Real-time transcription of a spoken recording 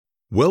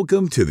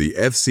Welcome to the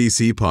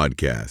FCC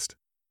Podcast.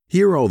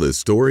 Hear all the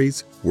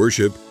stories,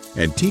 worship,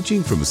 and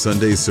teaching from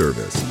Sunday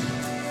service.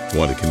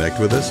 Want to connect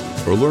with us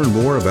or learn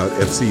more about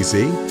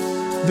FCC?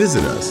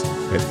 Visit us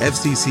at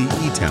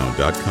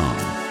fccetown.com.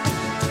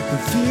 The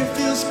fear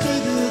feels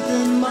bigger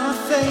than my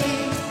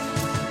faith,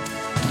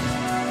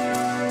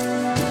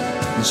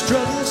 and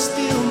struggles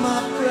steal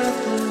my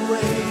breath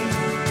away.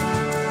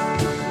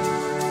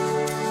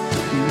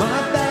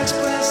 My back's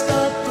pressed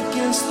up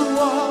against the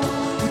wall,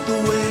 with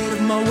the weight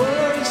of my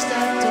worries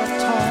stacked up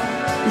tall.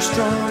 You're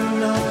strong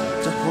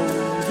enough to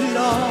hold it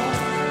all.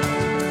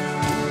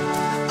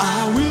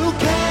 I will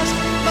cast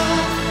my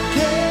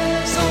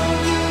cares on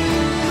you.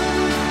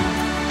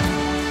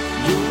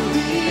 You're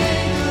the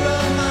anchor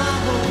of my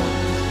hope,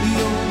 the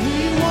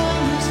only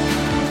one who's in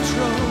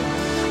control.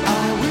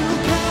 I will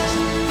cast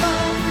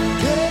my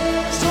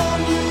cares on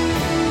you.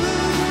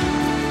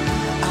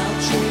 I'll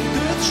trade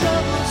the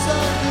troubles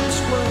of this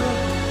world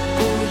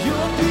for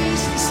your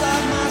peace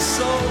inside my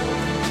soul.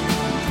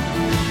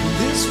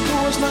 This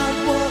war's not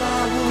what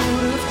I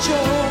would have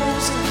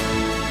chosen.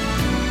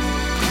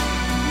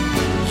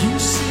 You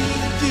see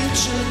the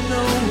future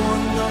no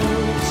one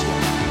knows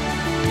yet,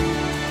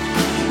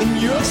 and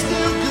you're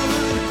still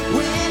good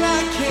when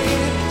I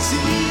can't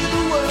see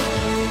the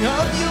working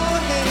of your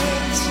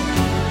hands.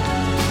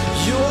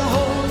 You're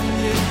holding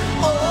it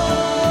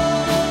all.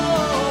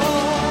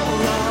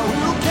 I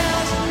will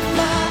cast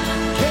my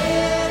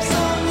cares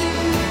on you.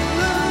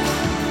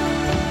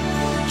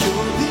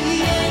 You're the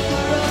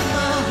anchor of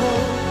my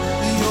hope,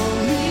 the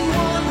only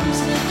one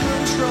who's in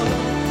control.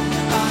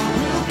 I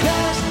will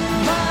cast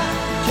my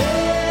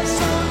cares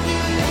on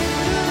you.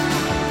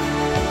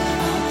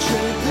 I'll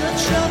trade the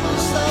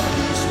troubles of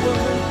this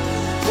world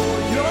for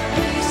your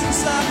peace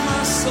inside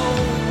my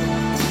soul.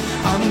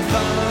 I'm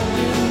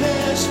finding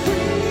there's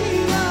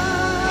freedom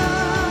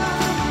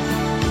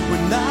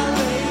when I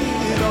lay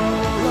it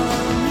all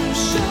on your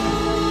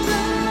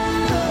shoulders.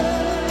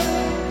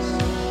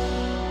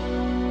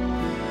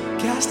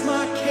 Cast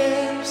my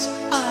cares,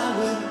 I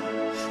will.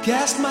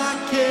 Cast my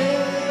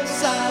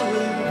cares, I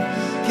will.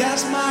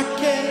 Cast my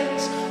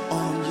cares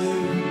on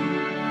you.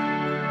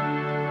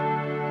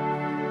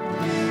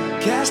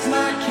 Cast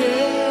my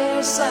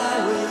cares, I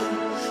will.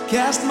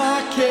 Cast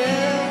my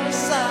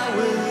cares, I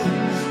will.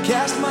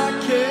 Cast my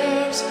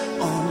cares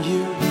on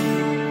you.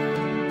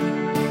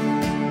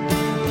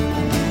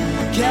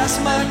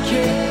 Cast my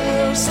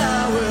cares, I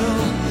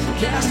will.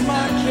 Cast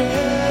my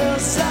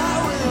cares, I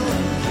will.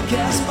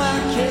 Cast my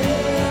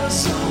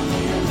cares on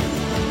you.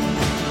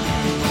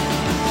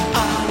 I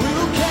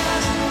will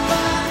cast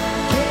my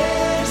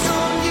cares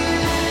on you.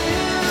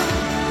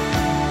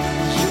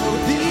 You're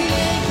the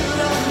anchor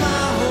of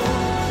my hope,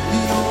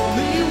 the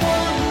only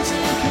one who's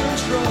in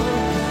control.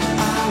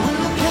 I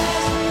will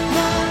cast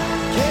my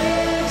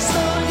cares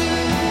on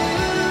you.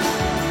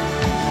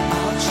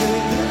 I'll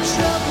trade the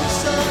troubles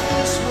of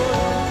this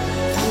world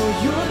for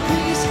your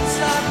peace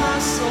inside my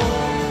soul.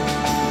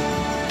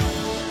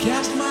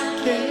 Cast my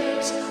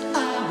cares, I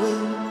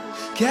will.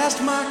 Cast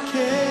my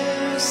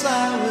cares, I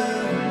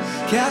will.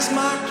 Cast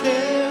my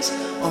cares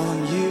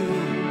on you.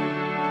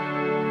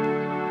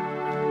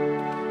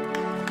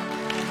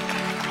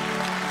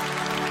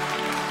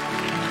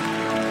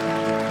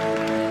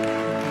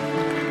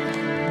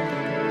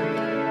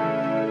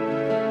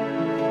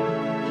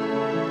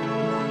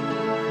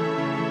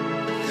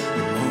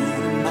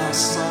 Alone in my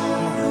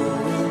sorrow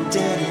and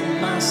dead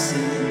in my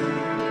sin,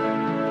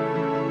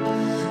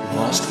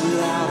 lost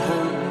without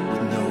hope,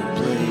 with no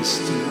place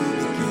to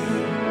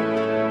begin.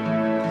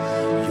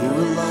 Your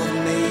love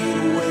made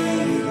a way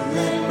to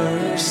let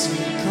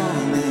mercy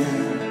come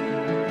in.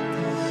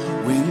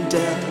 When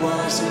death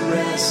was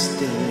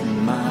arrested,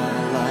 my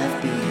life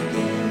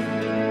began.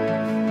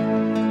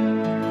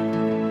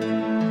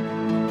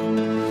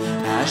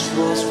 Ash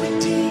was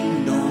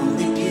redeemed,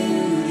 only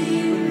beauty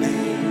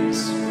remains.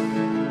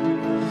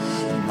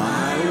 And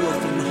my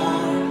orphan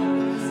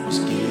heart was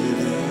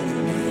given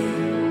a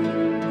name.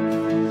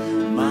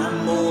 My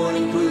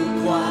morning grew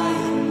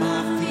quiet,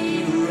 my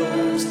feet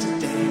rose to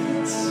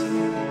dance.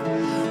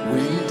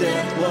 When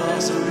death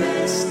was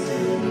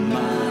arrested,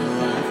 my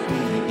life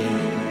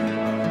began.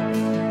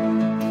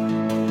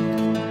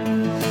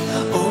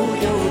 Oh,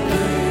 your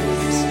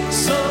grace,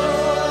 so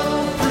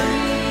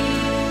free,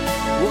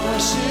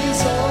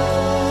 washes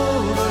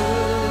over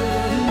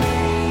me.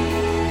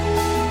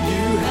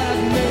 You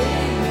have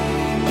made me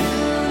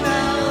new,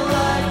 now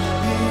life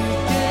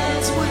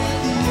begins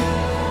with you.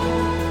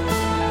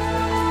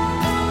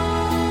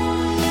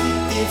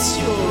 It's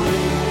your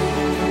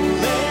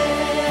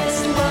endless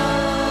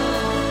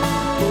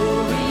love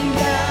pouring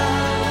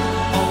down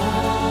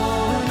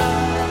on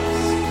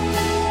us.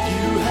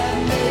 You have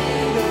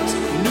made us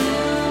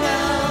new,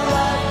 now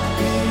life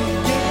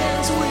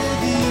begins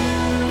with you.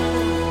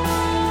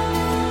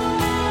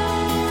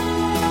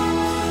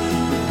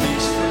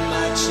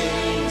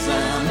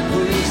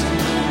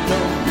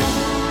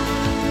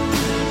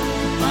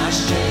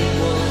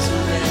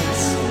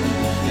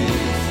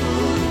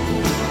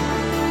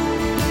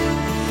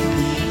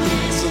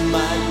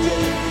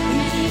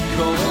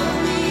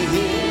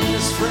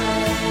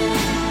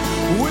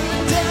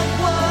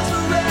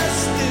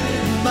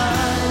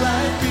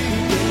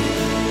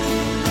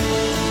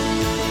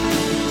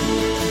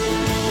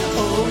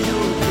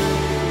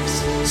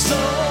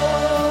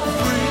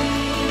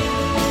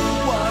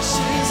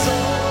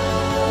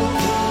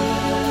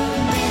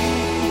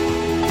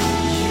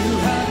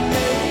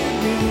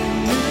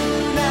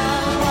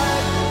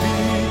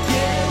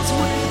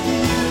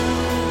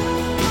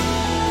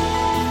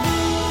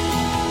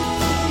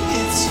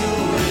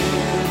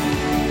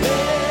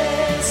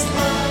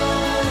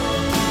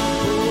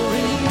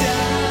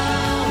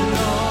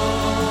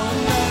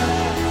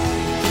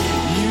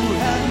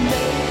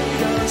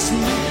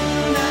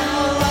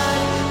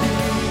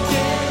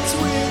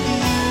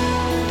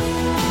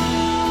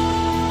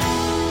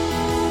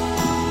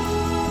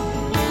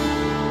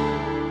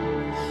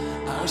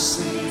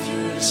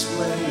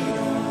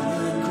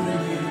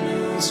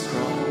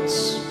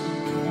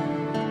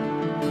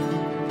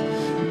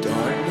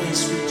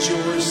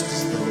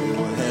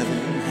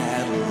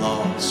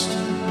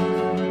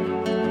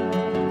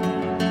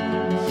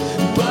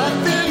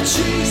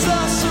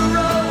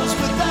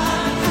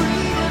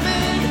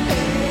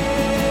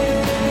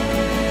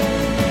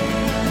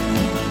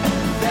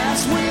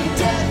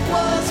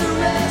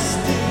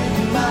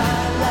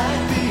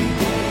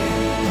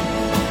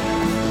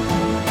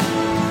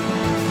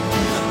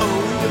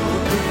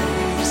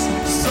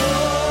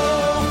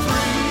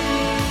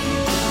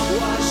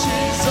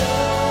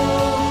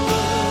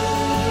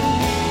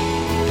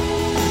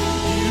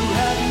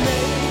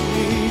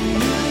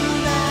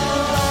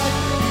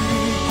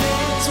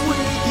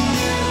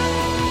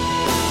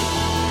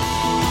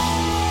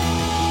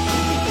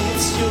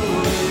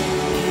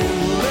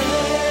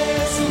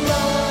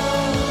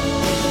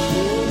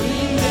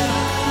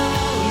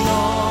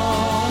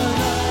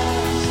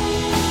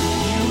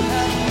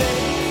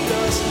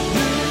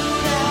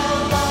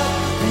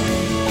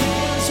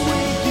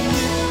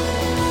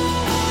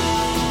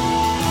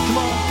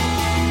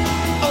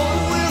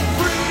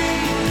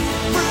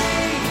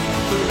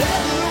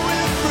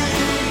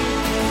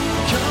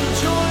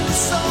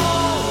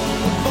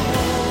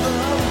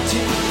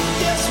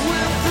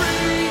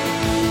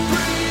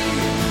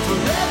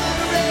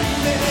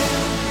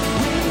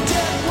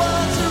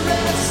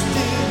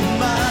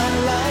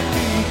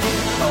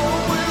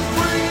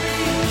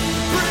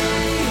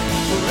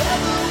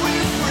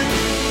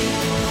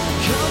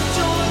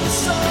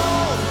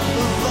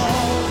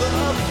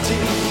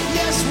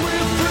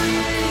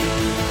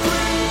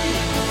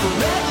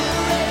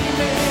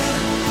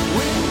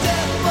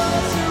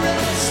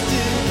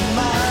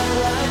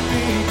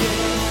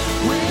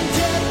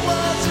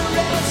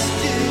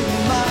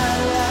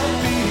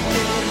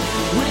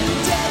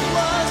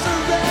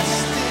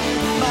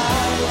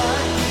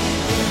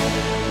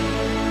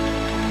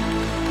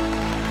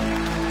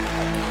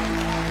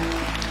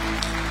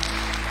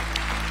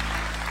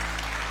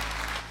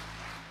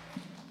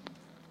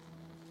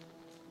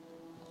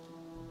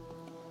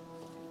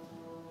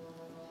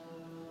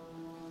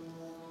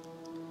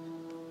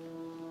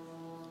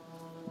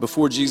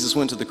 Before Jesus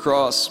went to the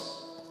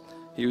cross,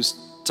 he was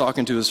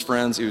talking to his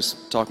friends, he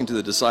was talking to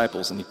the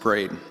disciples, and he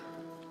prayed.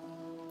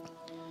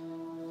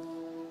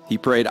 He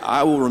prayed,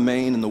 I will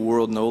remain in the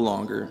world no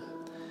longer,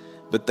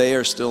 but they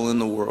are still in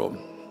the world.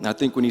 And I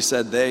think when he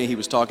said they, he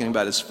was talking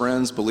about his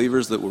friends,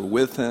 believers that were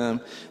with him,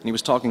 and he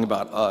was talking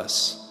about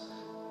us.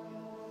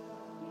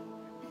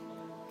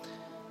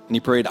 And he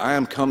prayed, I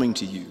am coming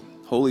to you.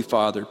 Holy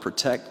Father,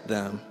 protect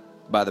them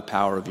by the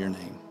power of your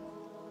name.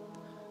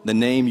 The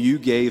name you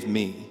gave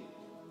me,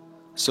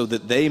 so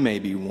that they may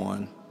be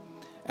one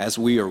as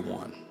we are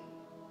one.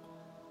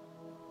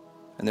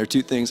 And there are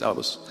two things I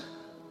was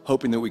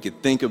hoping that we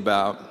could think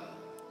about,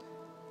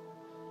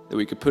 that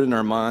we could put in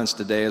our minds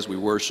today as we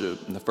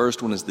worship. And the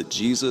first one is that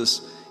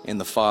Jesus and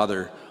the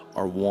Father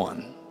are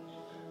one.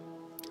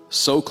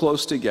 So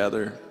close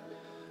together,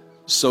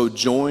 so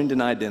joined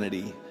in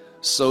identity,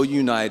 so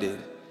united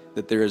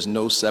that there is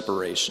no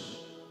separation.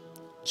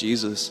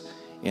 Jesus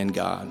and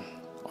God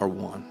are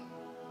one.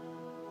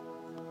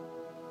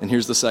 And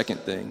here's the second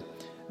thing.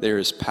 There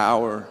is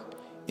power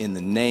in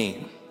the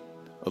name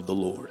of the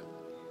Lord.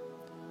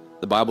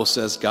 The Bible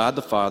says God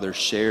the Father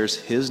shares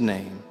his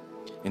name,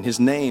 and his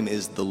name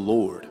is the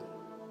Lord.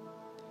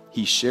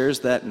 He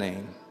shares that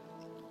name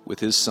with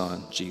his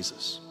Son,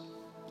 Jesus.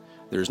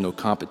 There is no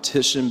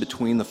competition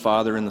between the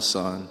Father and the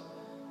Son,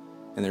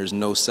 and there is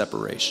no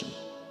separation.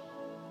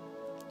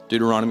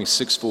 Deuteronomy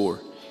 6:4,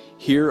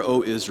 Hear,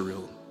 O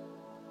Israel,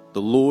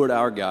 the Lord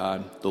our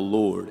God, the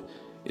Lord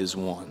is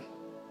one.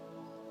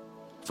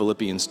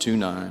 Philippians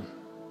 2:9,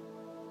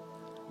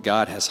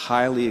 God has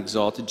highly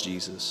exalted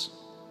Jesus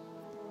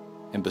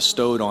and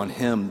bestowed on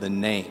him the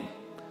name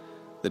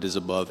that is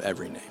above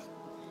every name.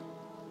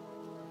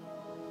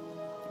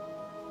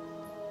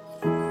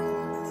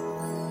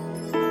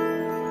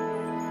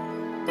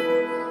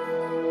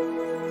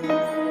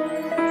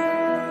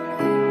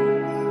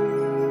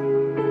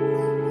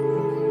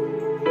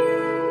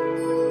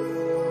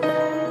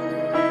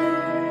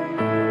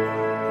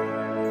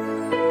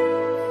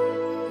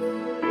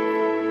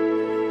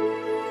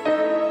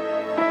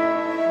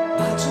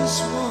 I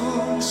just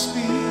want to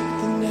speak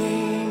the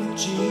name of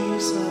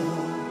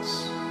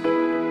Jesus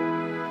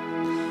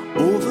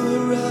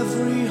over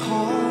every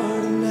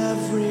heart and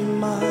every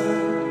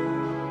mind,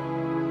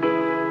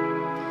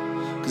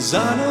 'cause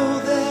I know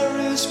there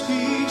is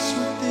peace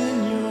within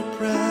your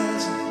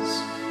presence.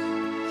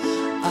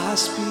 I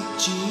speak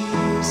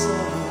Jesus.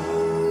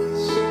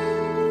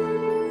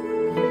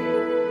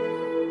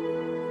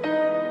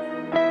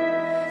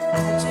 I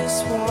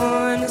just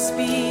want to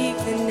speak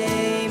the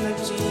name of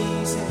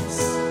Jesus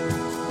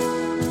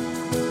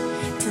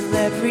till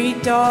every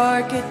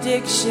dark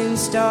addiction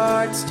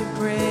starts to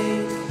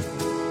break,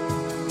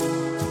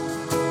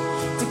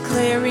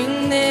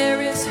 declaring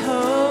there is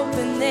hope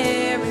and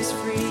there is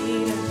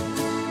freedom.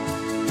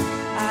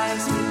 I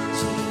speak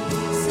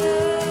Jesus.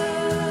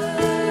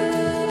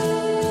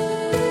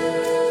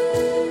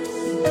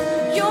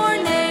 Your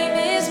name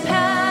is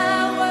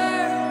power.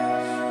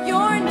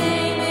 Your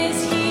name is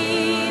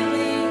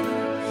healing.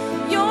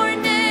 Your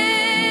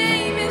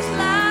name is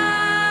life.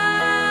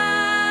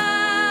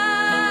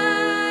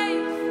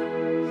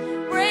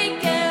 Break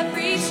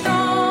every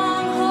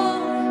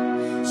stronghold.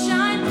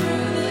 Shine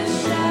through the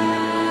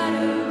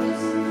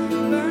shadows.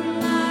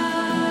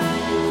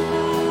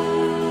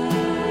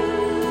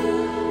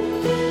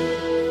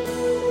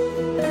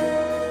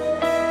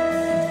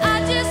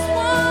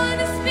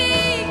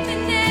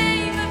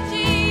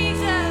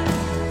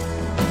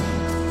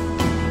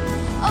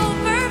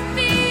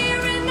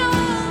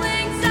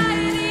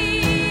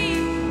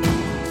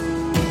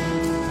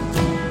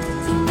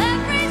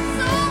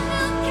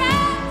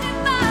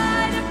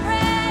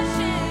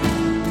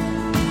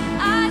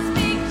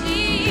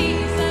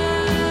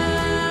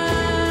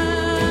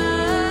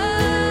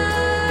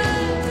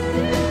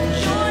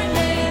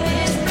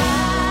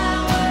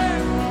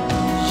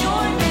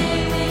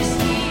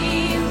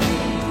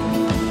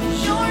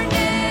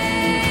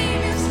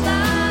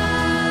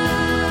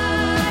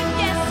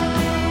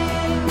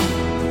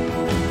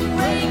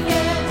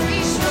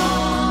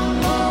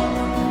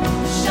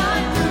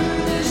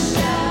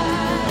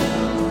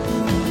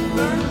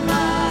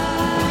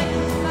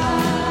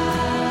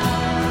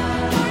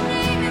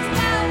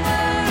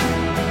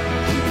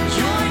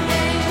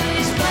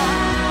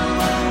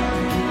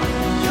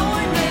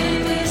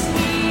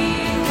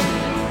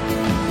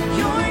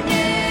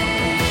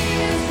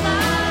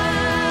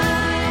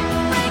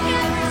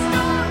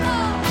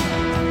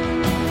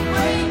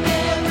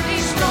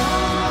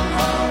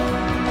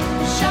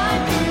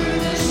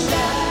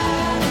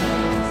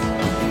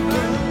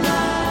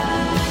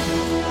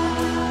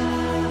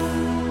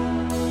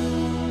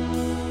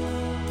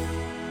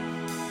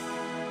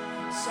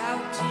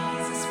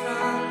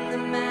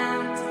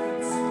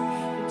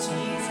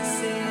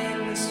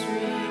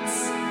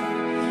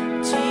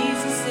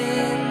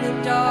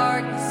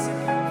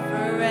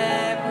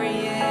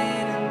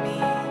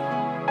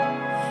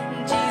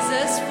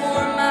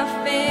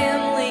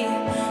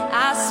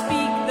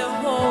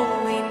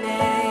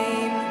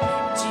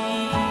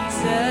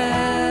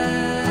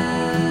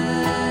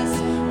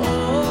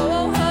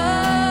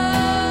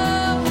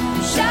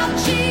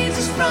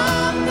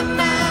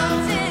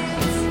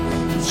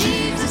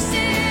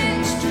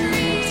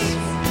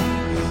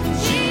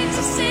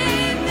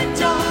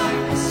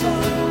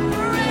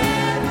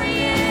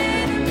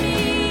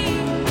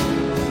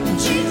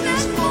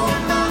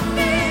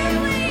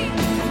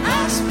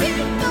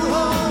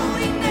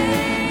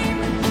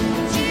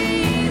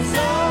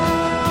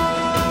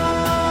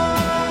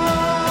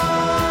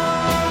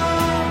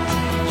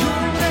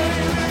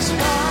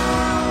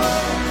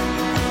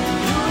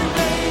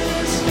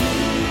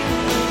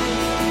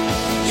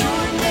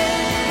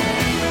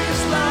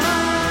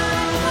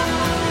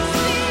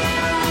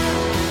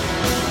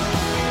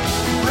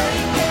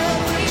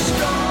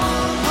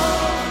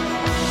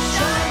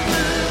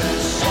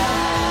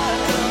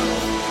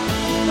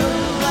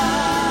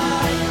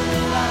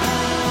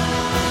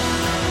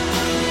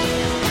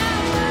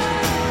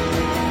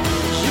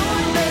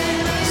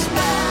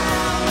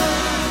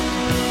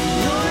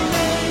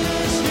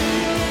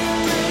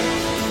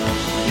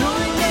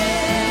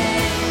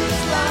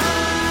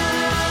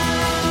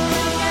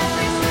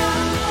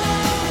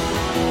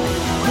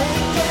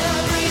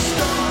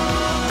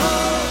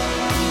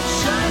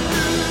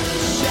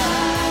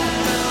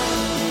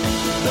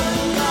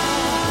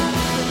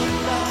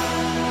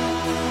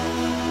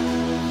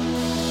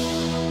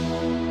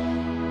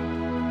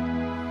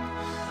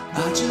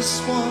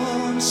 just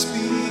want to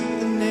speak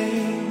the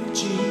name of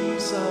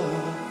Jesus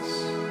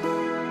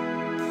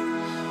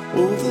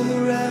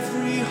over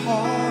every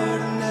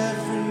heart and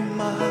every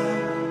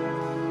mind.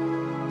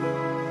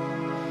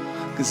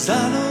 'Cause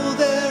I know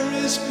there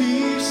is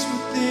peace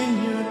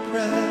within your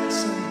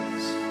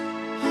presence.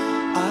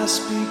 I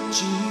speak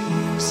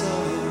Jesus.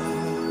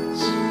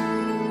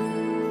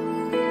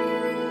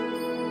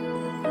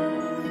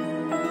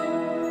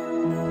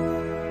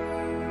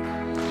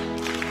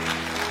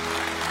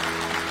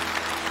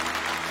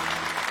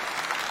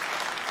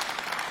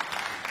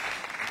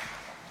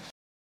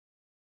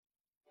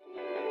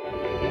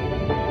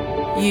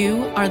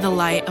 You are the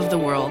light of the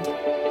world.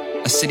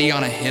 A city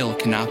on a hill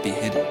cannot be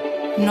hidden.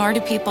 Nor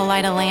do people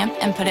light a lamp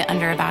and put it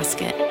under a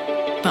basket,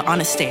 but on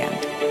a stand.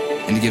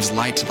 And it gives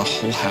light to the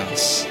whole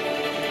house.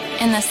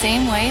 In the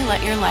same way,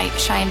 let your light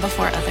shine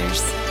before others,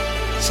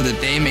 so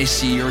that they may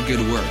see your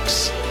good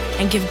works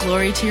and give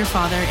glory to your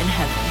Father in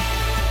heaven.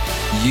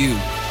 You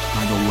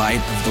are the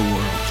light of the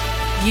world.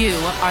 You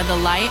are the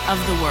light of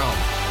the world.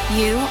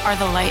 You are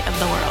the light of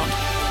the world.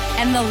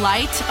 And the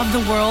light of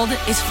the world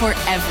is for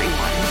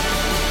everyone.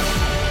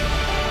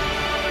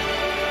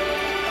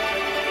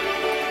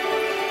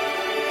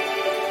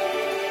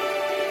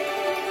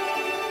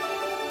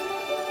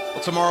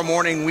 Tomorrow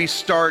morning, we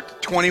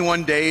start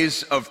 21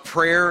 days of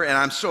prayer, and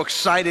I'm so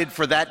excited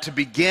for that to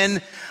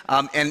begin.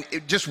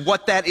 Just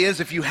what that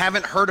is, if you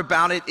haven't heard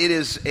about it, it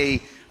is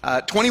a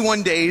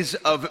 21 days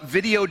of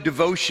video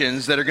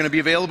devotions that are going to be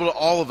available to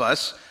all of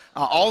us.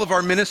 All of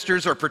our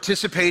ministers are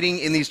participating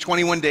in these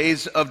 21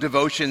 days of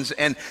devotions,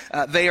 and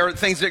they are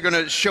things that are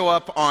going to show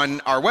up on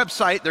our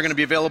website. They're going to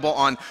be available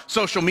on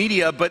social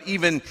media, but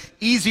even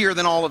easier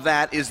than all of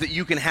that is that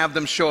you can have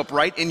them show up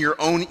right in your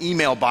own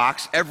email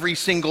box. Every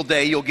single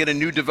day, you'll get a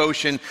new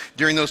devotion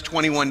during those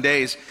 21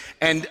 days.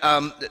 And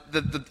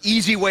the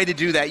easy way to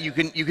do that, you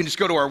can just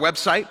go to our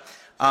website.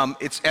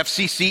 It's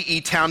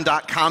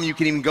fccetown.com. You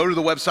can even go to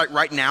the website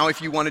right now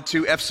if you wanted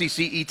to,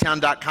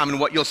 fccetown.com. And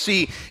what you'll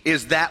see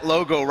is that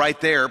logo right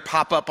there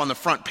pop up on the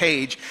front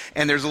page.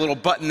 And there's a little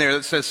button there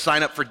that says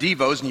sign up for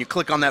Devos. And you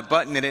click on that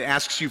button and it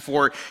asks you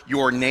for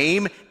your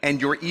name and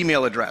your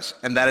email address.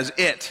 And that is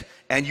it.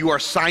 And you are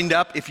signed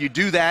up if you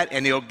do that,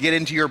 and it'll get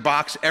into your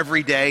box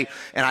every day.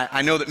 And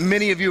I know that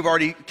many of you have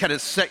already kind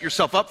of set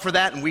yourself up for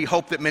that, and we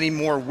hope that many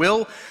more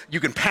will. You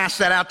can pass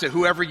that out to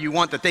whoever you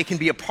want, that they can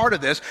be a part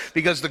of this,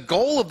 because the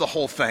goal of the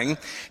whole thing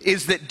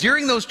is that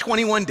during those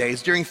 21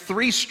 days, during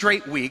 3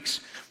 straight weeks,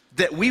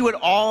 that we would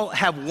all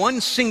have one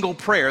single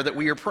prayer that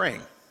we are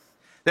praying.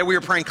 That we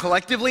are praying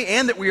collectively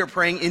and that we are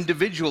praying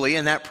individually,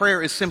 and that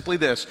prayer is simply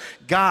this: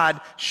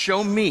 God,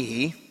 show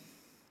me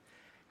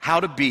how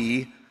to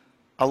be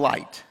a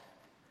light.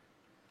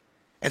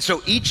 And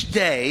so each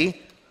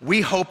day,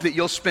 we hope that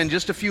you'll spend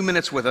just a few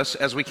minutes with us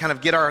as we kind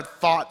of get our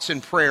thoughts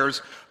and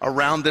prayers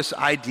around this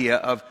idea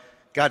of,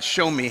 God,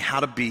 show me how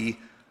to be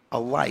a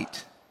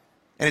light.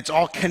 And it's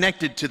all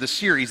connected to the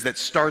series that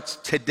starts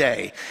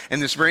today.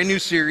 And this very new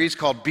series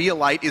called Be a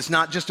Light is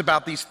not just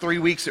about these 3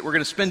 weeks that we're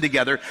going to spend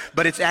together,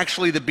 but it's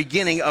actually the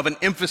beginning of an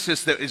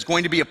emphasis that is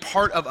going to be a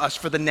part of us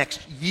for the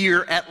next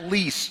year at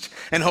least,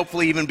 and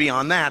hopefully even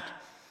beyond that.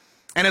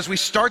 And as we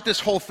start this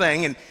whole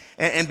thing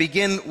and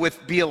begin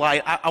with Be a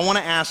Light, I want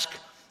to ask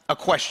a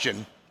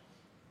question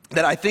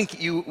that I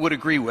think you would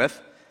agree with.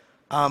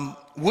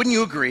 Wouldn't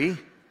you agree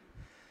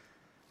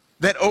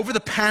that over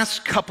the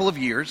past couple of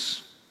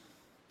years,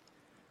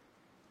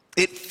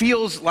 it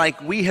feels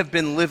like we have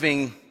been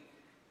living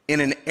in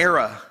an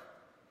era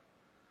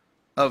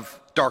of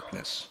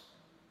darkness?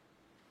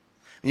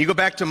 And you go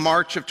back to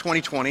March of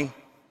 2020,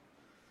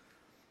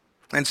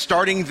 and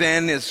starting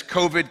then as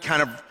COVID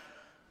kind of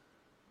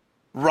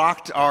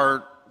rocked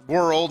our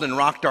world and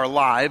rocked our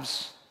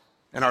lives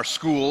and our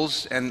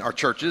schools and our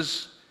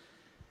churches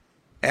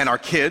and our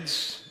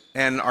kids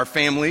and our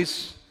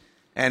families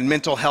and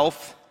mental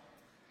health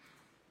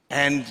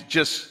and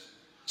just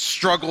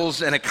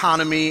struggles and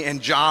economy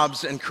and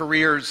jobs and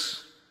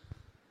careers.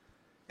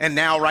 And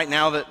now, right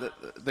now,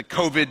 the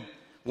COVID,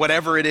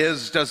 whatever it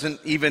is, doesn't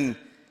even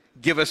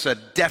give us a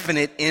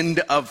definite end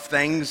of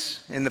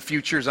things, and the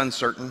future is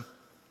uncertain.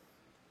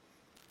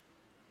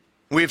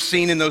 We have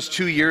seen in those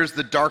 2 years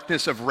the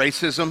darkness of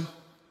racism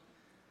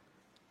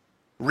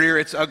rear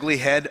its ugly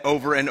head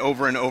over and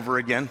over and over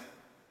again.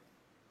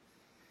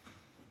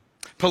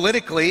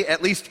 Politically,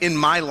 at least in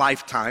my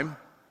lifetime,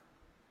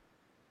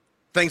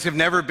 things have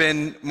never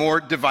been more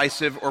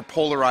divisive or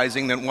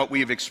polarizing than what we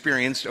have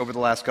experienced over the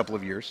last couple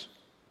of years.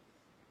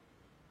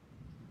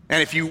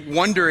 And if you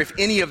wonder if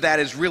any of that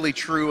is really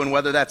true and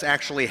whether that's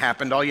actually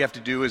happened, all you have to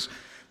do is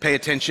pay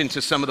attention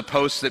to some of the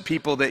posts that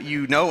people that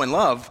you know and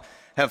love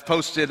have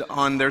posted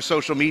on their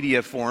social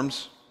media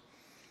forums,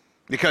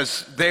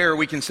 because there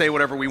we can say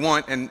whatever we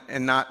want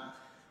and not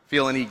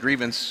feel any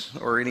grievance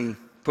or any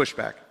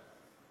pushback.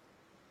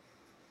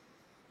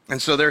 And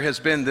so there has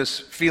been this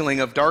feeling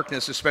of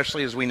darkness,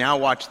 especially as we now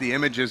watch the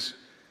images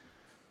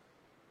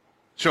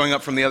showing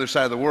up from the other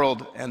side of the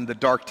world and the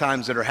dark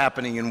times that are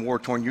happening in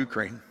war-torn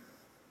Ukraine.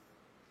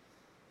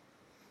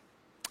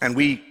 And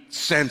we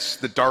sense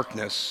the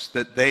darkness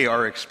that they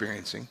are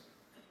experiencing.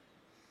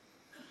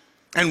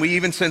 And we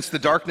even sense the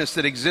darkness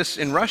that exists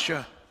in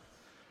Russia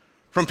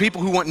from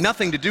people who want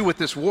nothing to do with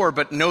this war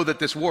but know that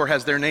this war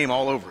has their name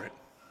all over it.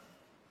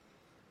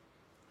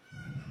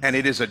 And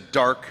it is a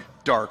dark,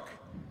 dark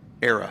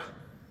era.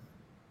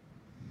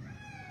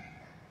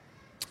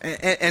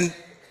 And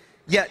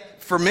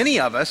yet, for many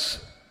of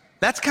us,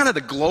 that's kind of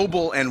the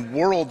global and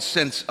world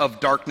sense of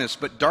darkness,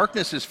 but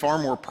darkness is far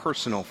more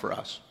personal for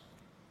us.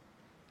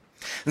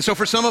 And so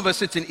for some of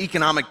us, it's an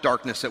economic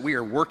darkness that we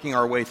are working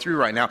our way through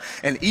right now.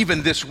 And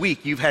even this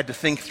week, you've had to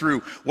think through,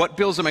 what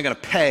bills am I going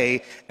to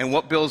pay and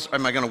what bills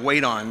am I going to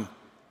wait on?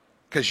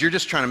 Because you're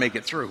just trying to make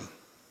it through.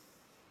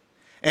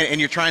 And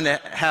you're trying to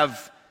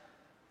have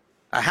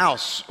a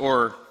house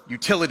or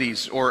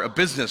utilities or a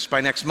business by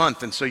next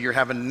month, and so you're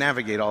having to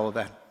navigate all of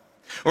that.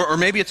 Or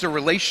maybe it's a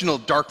relational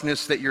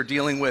darkness that you're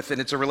dealing with,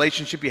 and it's a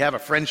relationship you have, a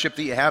friendship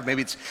that you have.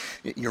 Maybe it's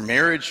your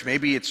marriage,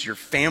 maybe it's your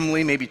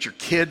family, maybe it's your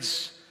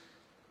kids,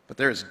 but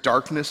there is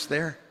darkness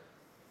there.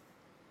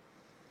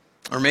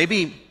 Or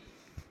maybe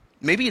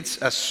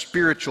it's a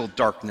spiritual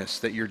darkness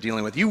that you're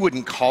dealing with. You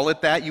wouldn't call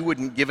it that, you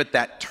wouldn't give it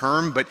that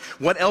term, but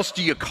what else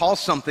do you call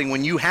something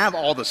when you have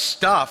all the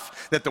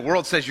stuff that the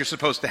world says you're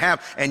supposed to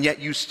have, and yet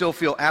you still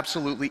feel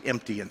absolutely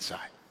empty inside?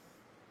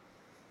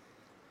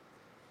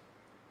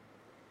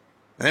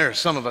 And there are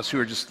some of us who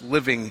are just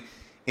living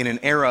in an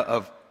era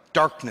of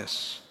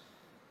darkness.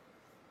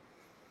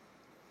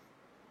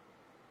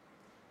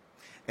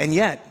 And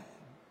yet,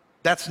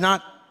 that's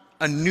not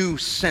a new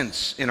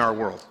sense in our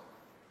world.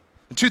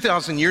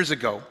 2,000 years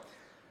ago,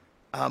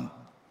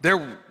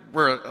 there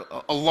were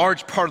a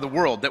large part of the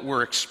world that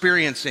were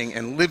experiencing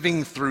and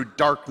living through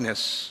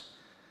darkness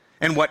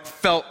and what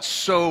felt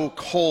so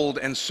cold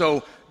and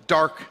so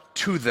dark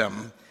to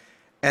them.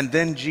 And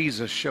then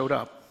Jesus showed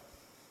up.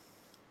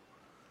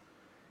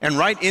 And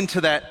right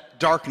into that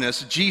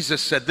darkness,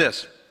 Jesus said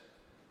this.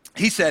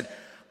 He said,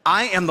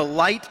 "I am the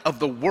light of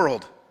the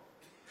world,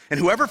 and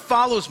whoever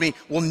follows me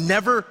will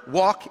never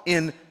walk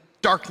in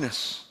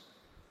darkness."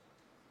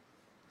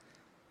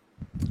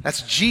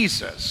 That's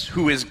Jesus,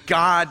 who is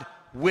God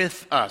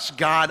with us,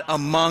 God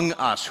among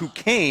us, who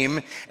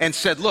came and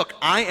said, look,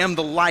 I am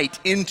the light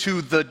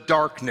into the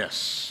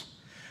darkness.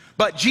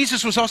 But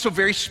Jesus was also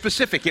very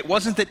specific. It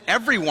wasn't that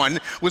everyone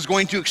was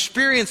going to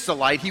experience the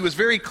light. He was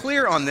very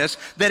clear on this,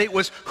 that it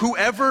was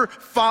whoever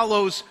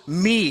follows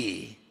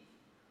me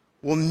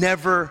will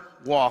never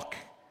walk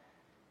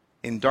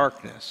in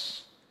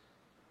darkness.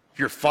 If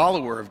you're a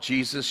follower of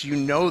Jesus, you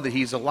know that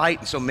he's a light.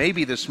 And so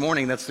maybe this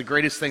morning, that's the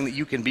greatest thing that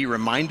you can be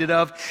reminded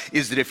of,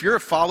 is that if you're a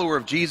follower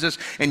of Jesus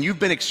and you've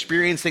been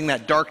experiencing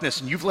that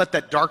darkness and you've let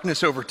that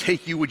darkness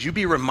overtake you, would you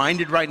be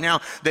reminded right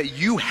now that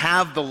you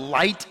have the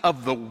light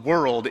of the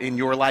world in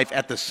your life,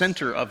 at the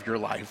center of your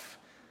life?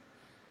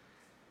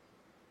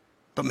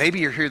 But maybe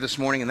you're here this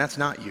morning and that's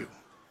not you.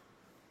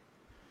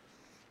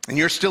 And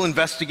you're still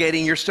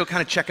investigating, you're still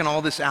kind of checking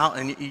all this out,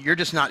 and you're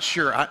just not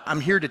sure.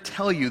 I'm here to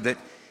tell you that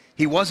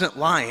he wasn't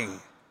lying.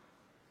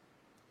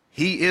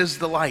 He is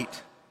the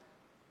light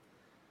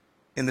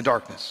in the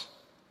darkness.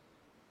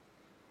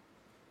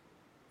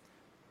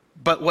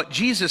 But what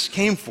Jesus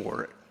came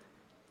for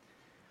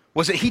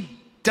was that he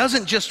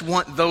doesn't just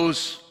want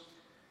those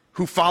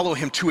who follow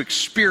him to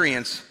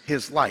experience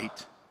his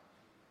light.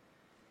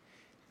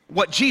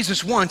 What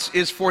Jesus wants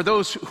is for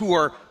those who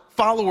are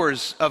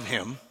followers of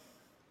him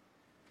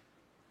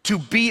to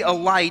be a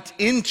light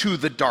into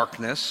the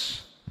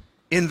darkness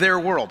in their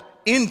world,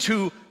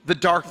 into the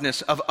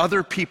darkness of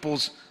other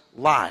people's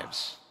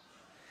lives.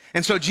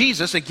 And so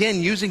Jesus,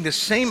 again, using the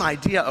same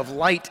idea of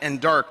light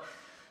and dark,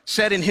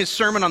 said in his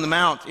Sermon on the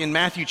Mount in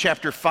Matthew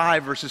chapter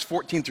 5, verses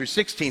 14 through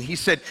 16, he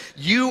said,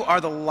 "You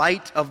are the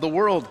light of the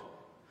world.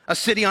 A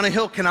city on a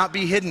hill cannot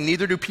be hidden.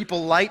 Neither do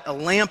people light a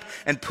lamp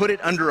and put it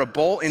under a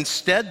bowl.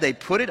 Instead, they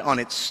put it on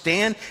its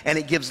stand, and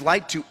it gives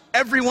light to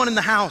everyone in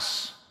the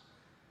house.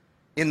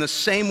 In the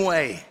same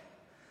way,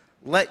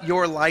 let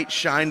your light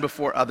shine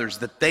before others,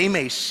 that they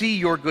may see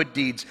your good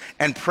deeds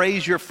and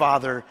praise your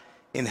Father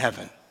in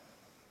heaven."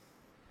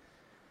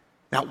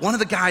 Now, one of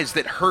the guys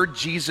that heard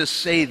Jesus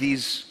say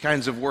these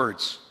kinds of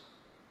words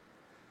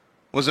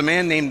was a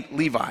man named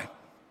Levi.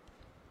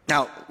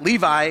 Now,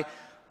 Levi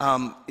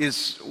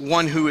is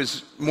one who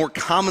is more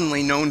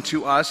commonly known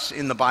to us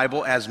in the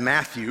Bible as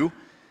Matthew.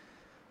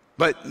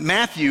 But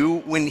Matthew,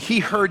 when he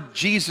heard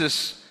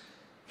Jesus,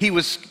 he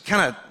was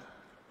kind of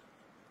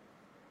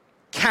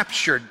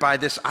captured by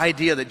this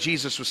idea that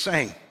Jesus was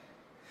saying.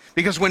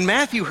 Because when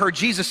Matthew heard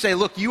Jesus say,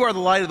 look, you are the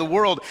light of the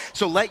world,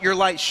 so let your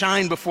light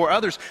shine before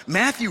others,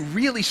 Matthew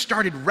really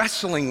started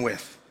wrestling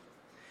with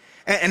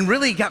and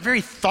really got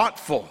very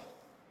thoughtful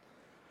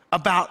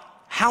about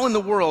how in the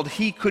world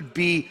he could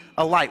be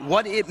a light,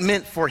 what it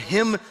meant for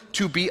him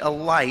to be a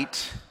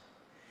light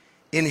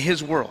in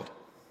his world.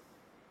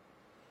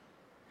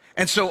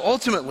 And so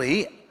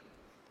ultimately,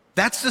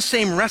 that's the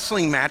same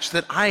wrestling match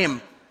that I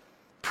am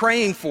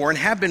praying for and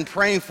have been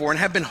praying for and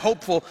have been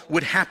hopeful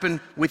would happen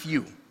with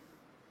you.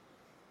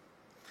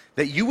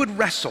 That you would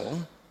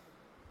wrestle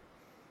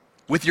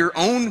with your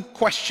own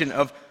question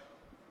of,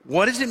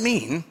 what does it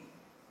mean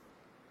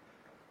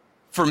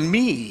for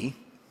me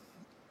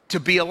to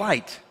be a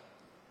light?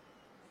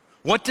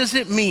 What does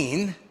it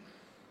mean,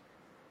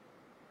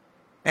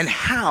 and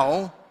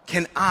how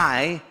can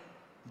I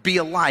be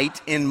a light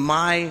in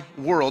my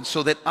world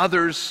so that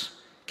others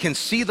can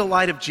see the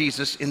light of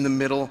Jesus in the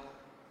middle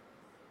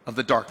of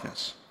the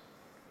darkness?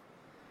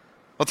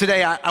 Well,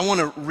 today I want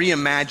to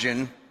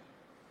reimagine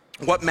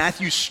what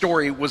Matthew's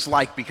story was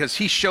like, because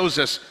he shows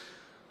us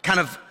kind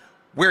of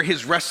where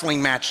his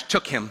wrestling match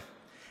took him.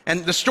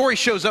 And the story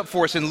shows up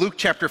for us in Luke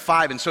chapter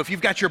 5. And so if you've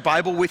got your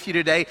Bible with you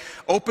today,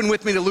 open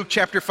with me to Luke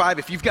chapter 5.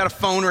 If you've got a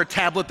phone or a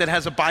tablet that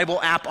has a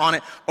Bible app on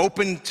it,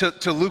 open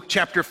to Luke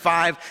chapter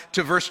 5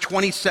 to verse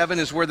 27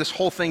 is where this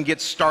whole thing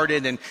gets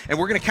started. And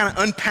we're going to kind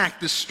of unpack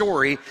this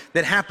story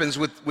that happens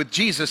with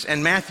Jesus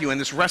and Matthew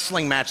and this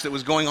wrestling match that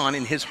was going on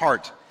in his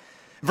heart.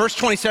 Verse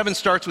 27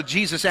 starts with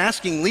Jesus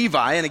asking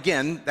Levi, and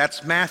again,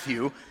 that's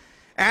Matthew,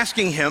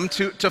 asking him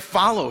to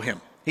follow him.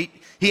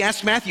 He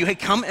asked Matthew, hey,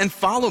 come and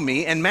follow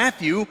me. And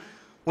Matthew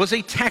was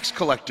a tax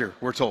collector,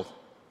 we're told.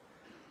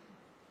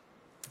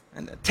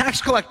 And a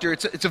tax collector,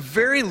 it's a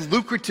very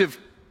lucrative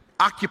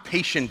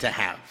occupation to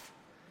have.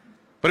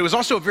 But it was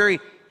also a very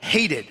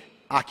hated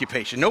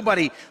occupation.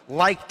 Nobody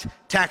liked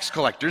tax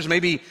collectors.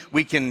 Maybe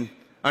we can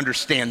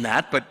understand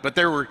that, but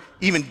there were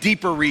even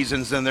deeper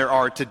reasons than there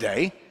are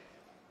today.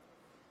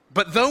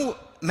 But though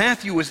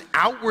Matthew was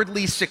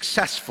outwardly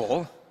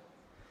successful,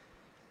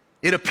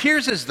 it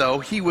appears as though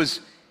he was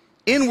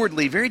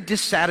inwardly very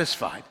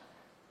dissatisfied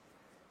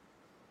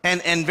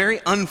and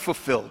very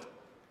unfulfilled.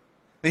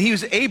 And he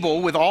was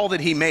able, with all that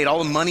he made,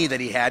 all the money that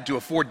he had, to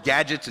afford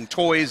gadgets and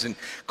toys and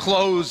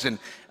clothes and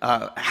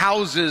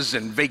houses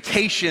and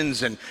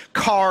vacations and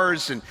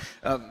cars and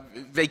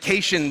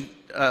vacation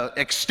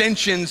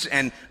extensions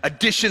and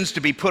additions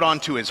to be put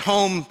onto his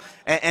home.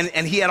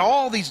 And he had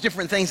all these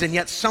different things, and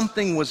yet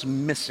something was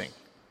missing.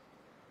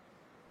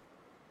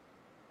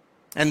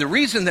 And the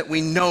reason that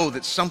we know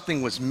that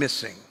something was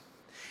missing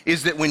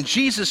is that when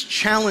Jesus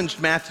challenged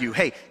Matthew,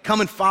 hey,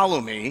 come and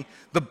follow me,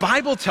 the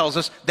Bible tells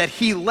us that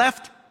he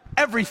left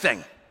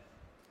everything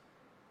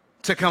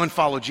to come and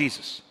follow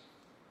Jesus.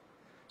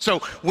 So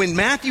when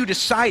Matthew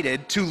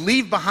decided to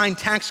leave behind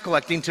tax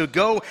collecting to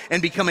go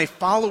and become a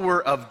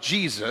follower of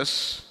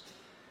Jesus,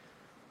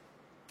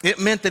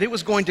 it meant that it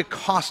was going to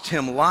cost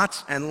him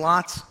lots and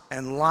lots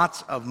and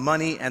lots of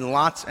money and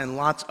lots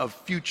of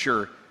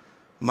future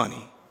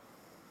money.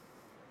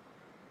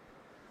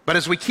 But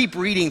as we keep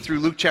reading through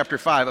Luke chapter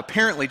 5,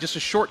 apparently just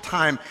a short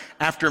time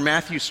after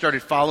Matthew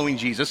started following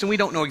Jesus, and we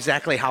don't know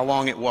exactly how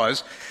long it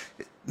was,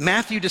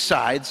 Matthew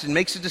decides and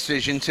makes a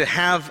decision to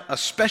have a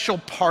special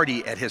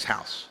party at his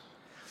house.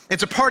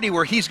 It's a party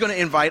where he's going to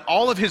invite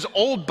all of his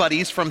old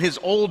buddies from his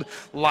old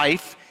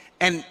life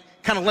and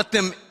kind of let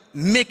them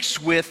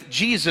mix with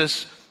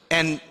Jesus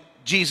and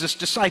Jesus'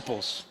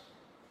 disciples.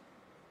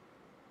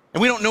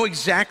 And we don't know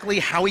exactly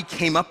how he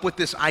came up with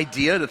this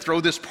idea to throw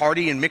this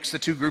party and mix the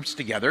two groups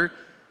together.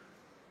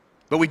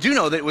 But we do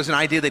know that it was an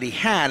idea that he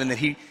had and that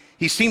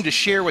he seemed to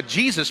share with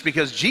Jesus,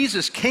 because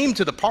Jesus came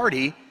to the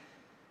party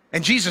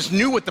and Jesus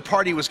knew what the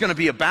party was going to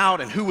be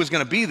about and who was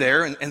going to be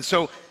there. And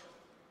so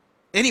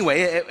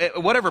anyway,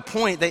 at whatever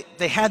point,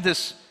 they had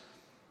this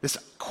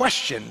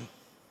question.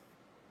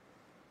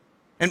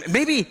 And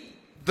maybe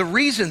the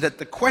reason that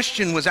the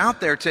question was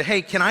out there to,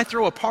 hey, can I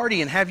throw a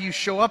party and have you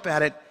show up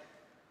at it,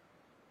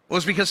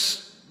 was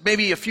because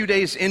maybe a few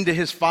days into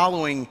his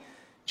following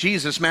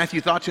Jesus,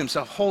 Matthew thought to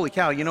himself, holy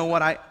cow, you know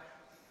what,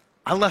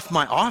 I left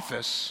my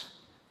office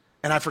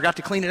and I forgot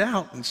to clean it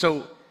out. And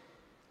so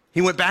he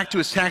went back to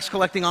his tax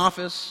collecting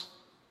office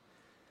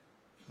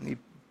and he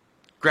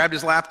grabbed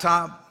his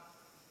laptop,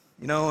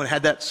 and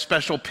had that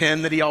special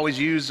pen that he always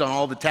used on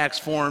all the tax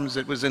forms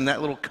that was in that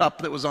little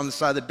cup that was on the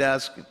side of the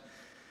desk.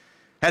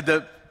 Had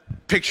the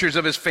pictures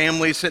of his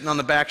family sitting on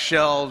the back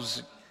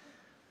shelves,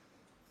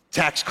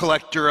 tax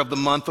collector of the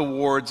month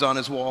awards on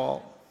his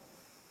wall.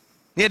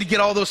 He had to get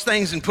all those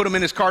things and put them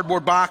in his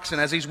cardboard box,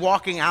 and as he's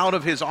walking out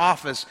of his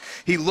office,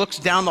 he looks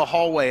down the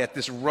hallway at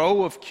this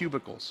row of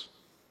cubicles.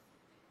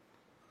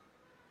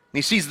 And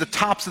he sees the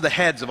tops of the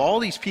heads of all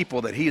these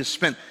people that he has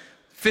spent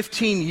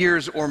 15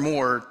 years or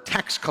more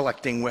tax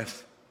collecting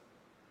with.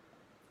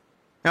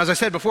 Now, as I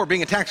said before,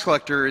 being a tax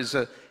collector is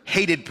a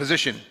hated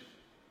position.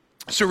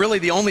 So really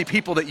the only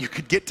people that you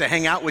could get to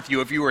hang out with you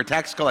if you were a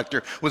tax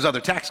collector was other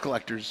tax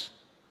collectors.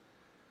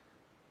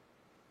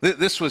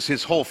 This was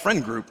his whole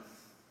friend group.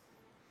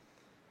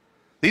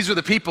 These were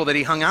the people that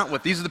he hung out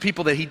with. These are the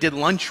people that he did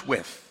lunch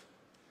with.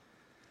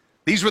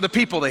 These were the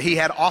people that he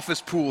had office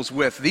pools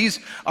with. These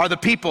are the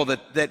people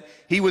that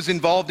he was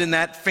involved in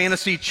that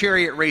fantasy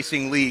chariot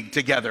racing league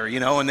together,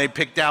 and they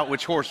picked out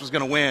which horse was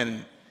going to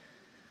win.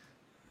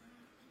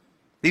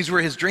 These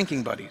were his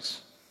drinking buddies.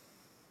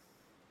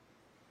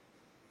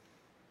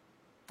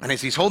 And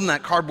as he's holding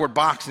that cardboard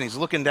box and he's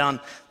looking down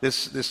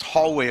this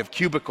hallway of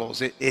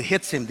cubicles, it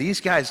hits him. These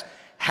guys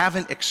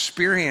haven't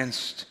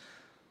experienced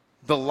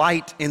the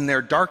light in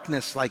their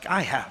darkness like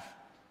I have.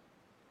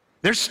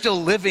 They're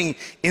still living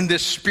in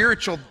this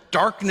spiritual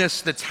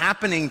darkness that's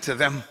happening to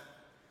them.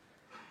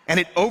 And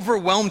it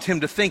overwhelmed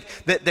him to think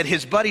that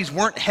his buddies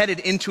weren't headed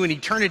into an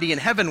eternity in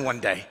heaven one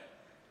day.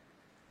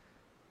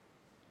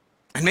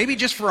 And maybe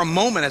just for a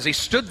moment, as he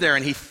stood there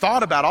and he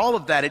thought about all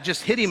of that, it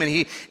just hit him, and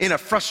he, in a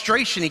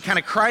frustration, he kind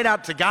of cried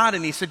out to God,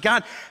 and he said,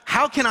 God,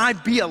 how can I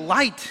be a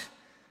light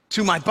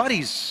to my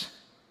buddies?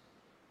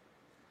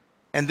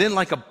 And then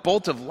like a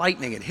bolt of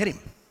lightning, it hit him.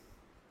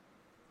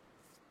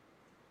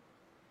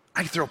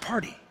 I could throw a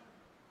party.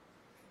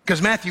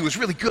 Because Matthew was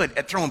really good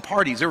at throwing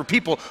parties. There were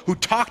people who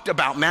talked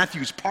about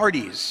Matthew's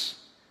parties.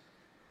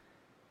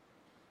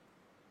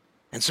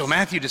 And so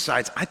Matthew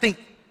decides, I think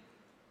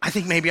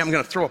maybe I'm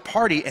going to throw a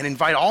party and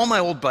invite all my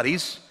old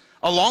buddies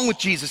along with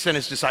Jesus and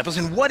his disciples.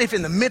 And what if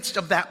in the midst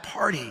of that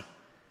party,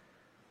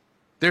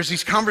 there's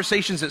these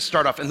conversations that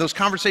start off, and those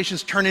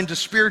conversations turn into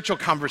spiritual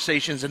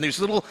conversations, and these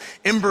little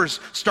embers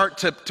start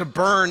to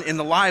burn in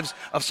the lives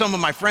of some of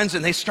my friends,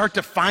 and they start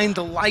to find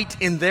the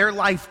light in their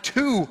life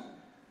too.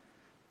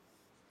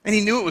 And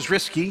he knew it was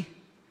risky.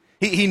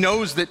 He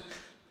knows that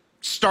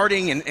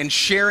starting and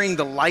sharing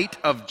the light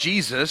of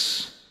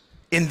Jesus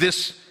in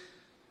this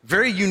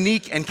very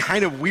unique and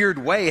kind of weird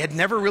way had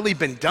never really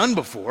been done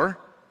before.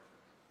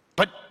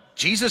 But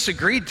Jesus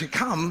agreed to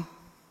come.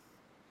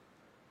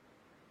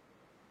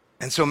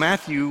 And so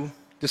Matthew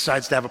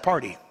decides to have a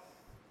party.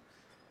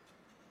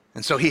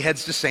 And so he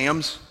heads to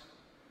Sam's,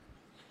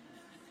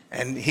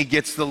 and he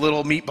gets the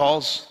little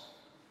meatballs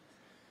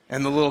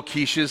and the little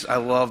quiches. I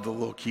love the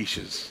little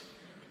quiches.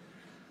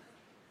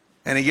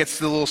 And he gets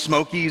the little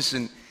Smokies,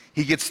 and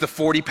he gets the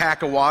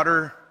 40-pack of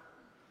water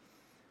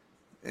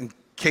and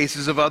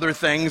cases of other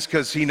things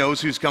because he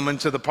knows who's coming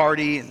to the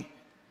party. And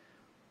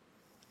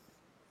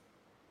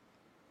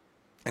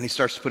he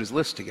starts to put his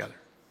list together.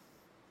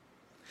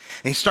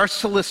 And he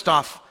starts to list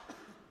off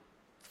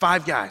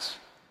 5 guys,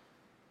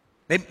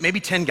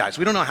 maybe 10 guys.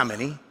 We don't know how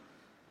many.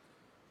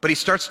 But he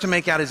starts to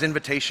make out his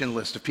invitation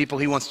list of people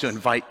he wants to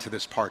invite to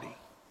this party.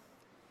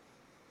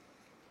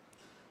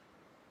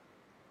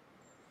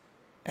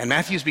 And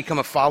Matthew's become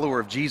a follower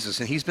of Jesus,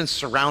 and he's been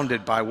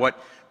surrounded by what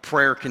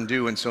prayer can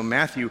do. And so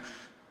Matthew,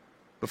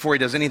 before he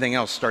does anything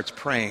else, starts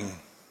praying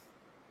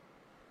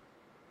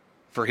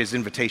for his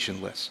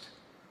invitation list.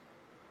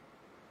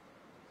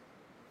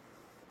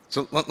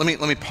 So let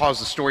me pause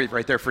the story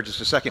right there for just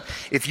a second.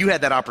 If you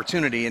had that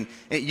opportunity, and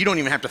you don't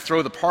even have to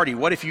throw the party,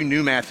 what if you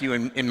knew Matthew,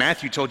 and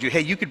Matthew told you,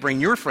 hey, you could bring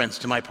your friends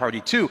to my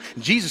party too,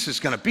 Jesus is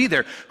going to be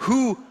there.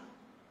 Who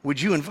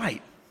would you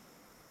invite?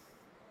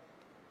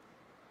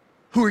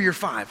 Who are your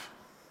 5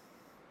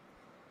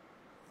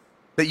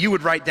 that you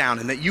would write down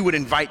and that you would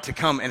invite to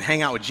come and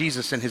hang out with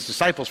Jesus and his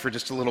disciples for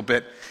just a little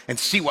bit and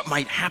see what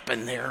might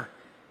happen there?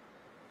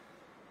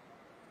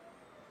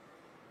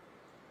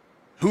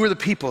 Who are the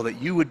people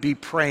that you would be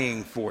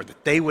praying for,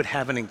 that they would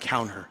have an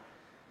encounter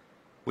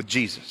with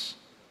Jesus?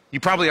 You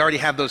probably already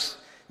have those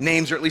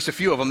names, or at least a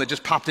few of them, that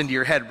just popped into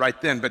your head right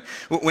then. But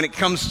when it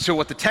comes to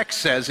what the text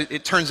says,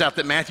 it turns out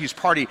that Matthew's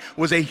party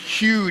was a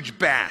huge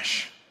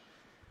bash.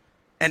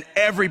 And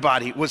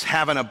everybody was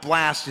having a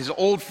blast. His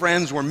old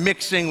friends were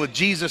mixing with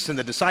Jesus and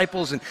the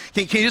disciples. And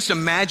can you just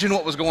imagine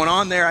what was going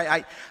on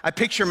there? I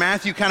picture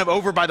Matthew kind of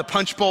over by the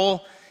punch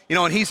bowl,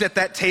 and he's at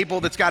that table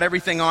that's got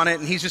everything on it,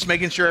 and he's just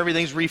making sure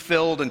everything's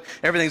refilled and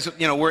everything's,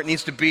 where it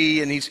needs to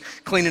be, and he's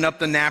cleaning up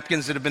the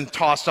napkins that have been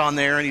tossed on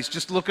there, and he's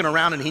just looking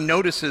around, and he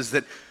notices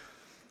that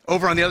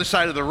over on the other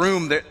side of the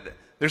room,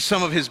 there's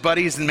some of his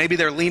buddies, and maybe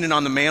they're leaning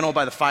on the mantle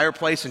by the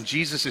fireplace, and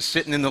Jesus is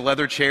sitting in the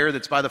leather chair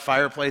that's by the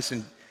fireplace,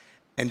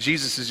 and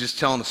Jesus is just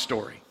telling a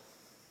story.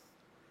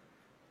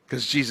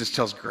 Because Jesus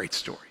tells great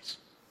stories.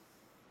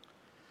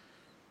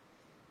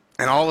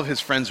 And all of his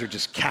friends are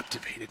just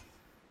captivated.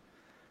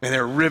 And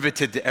they're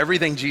riveted to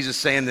everything Jesus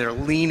is saying. They're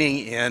leaning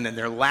in, and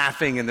they're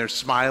laughing, and they're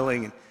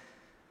smiling. And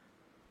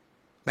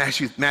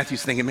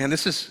Matthew's thinking, man,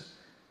 this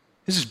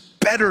is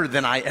better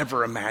than I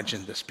ever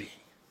imagined this being.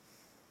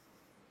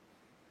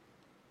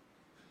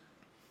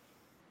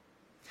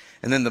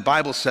 And then the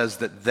Bible says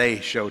that they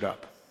showed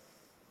up.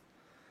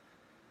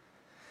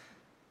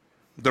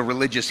 The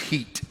religious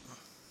heat.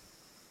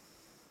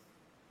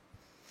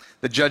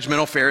 The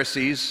judgmental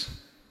Pharisees,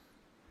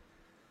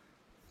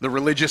 the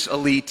religious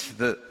elite,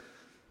 the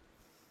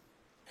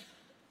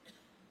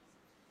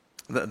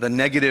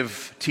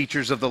negative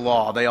teachers of the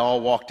law, they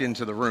all walked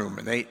into the room,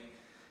 and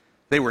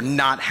they were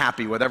not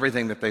happy with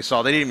everything that they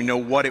saw. They didn't even know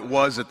what it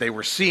was that they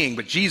were seeing,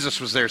 but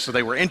Jesus was there, so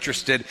they were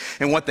interested.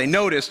 And what they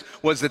noticed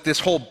was that this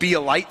whole be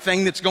a light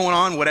thing that's going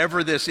on,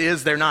 whatever this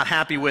is, they're not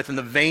happy with, and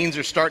the veins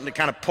are starting to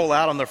kind of pull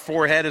out on their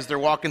forehead as they're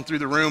walking through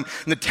the room,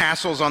 and the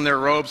tassels on their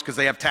robes, because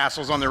they have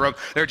tassels on their robe,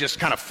 they're just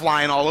kind of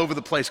flying all over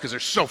the place because they're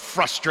so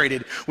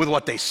frustrated with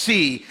what they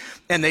see.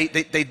 And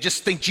they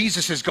just think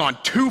Jesus has gone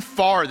too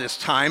far this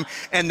time.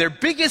 And their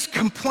biggest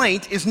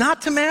complaint is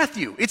not to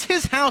Matthew. It's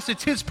his house,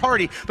 it's his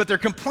party, but their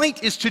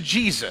complaint is to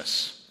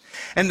Jesus.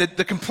 And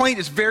the complaint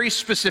is very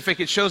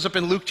specific. It shows up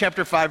in Luke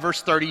chapter 5,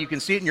 verse 30. You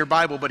can see it in your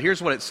Bible, but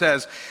here's what it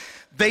says.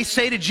 They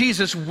say to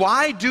Jesus,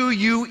 "Why do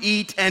you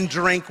eat and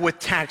drink with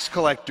tax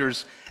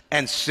collectors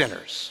and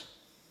sinners.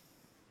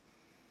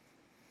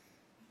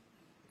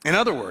 In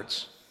other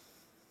words,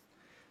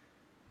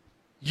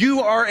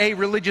 you are a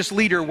religious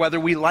leader whether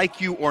we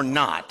like you or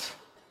not.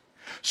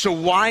 So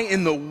why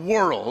in the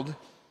world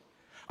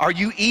are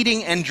you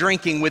eating and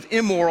drinking with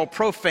immoral,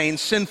 profane,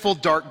 sinful,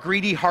 dark,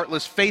 greedy,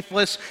 heartless,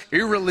 faithless,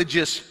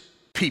 irreligious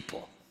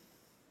people?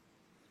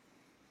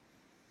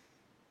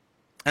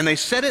 And they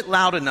said it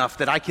loud enough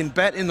that I can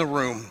bet in the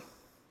room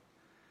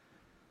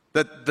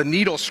that the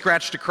needle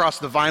scratched across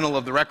the vinyl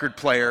of the record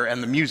player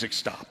and the music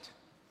stopped.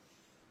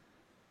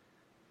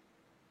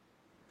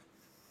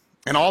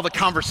 And all the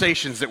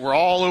conversations that were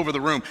all over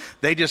the room,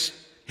 they just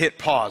hit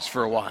pause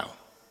for a while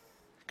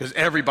because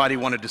everybody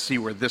wanted to see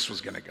where this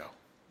was going to go.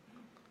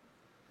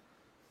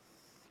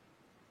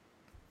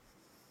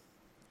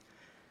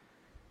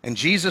 And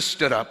Jesus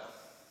stood up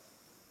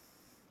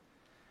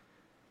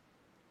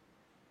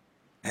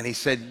and he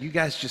said, "You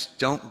guys just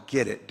don't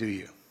get it, do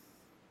you?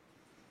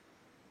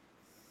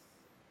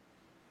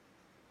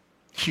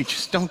 You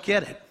just don't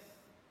get it.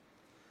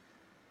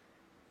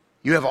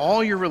 You have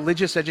all your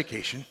religious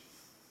education.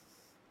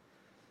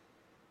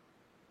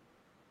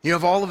 You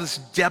have all of this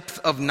depth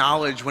of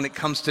knowledge when it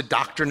comes to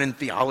doctrine and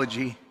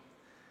theology.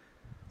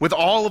 With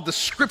all of the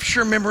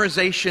scripture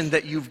memorization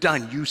that you've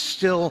done, you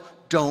still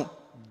don't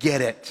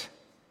get it."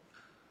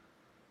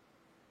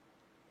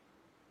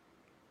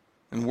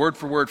 And word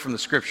for word from the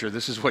scripture,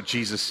 this is what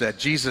Jesus said.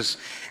 Jesus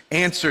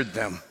answered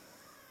them,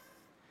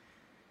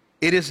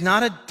 It is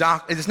not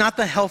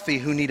the healthy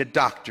who need a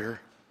doctor,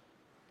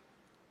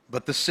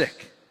 but the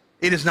sick.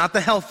 It is not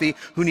the healthy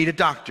who need a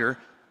doctor,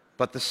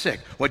 but the sick.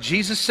 What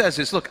Jesus says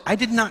is, look, I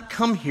did not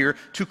come here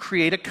to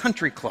create a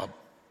country club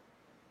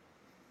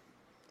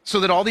so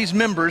that all these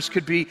members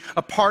could be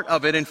a part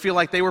of it and feel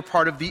like they were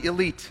part of the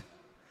elite.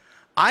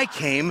 I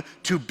came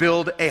to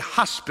build a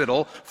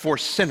hospital for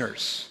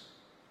sinners.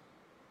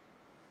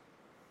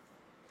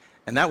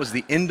 And that was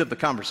the end of the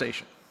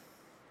conversation.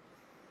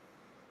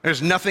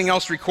 There's nothing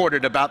else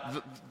recorded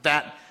about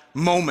that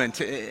moment.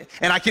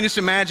 And I can just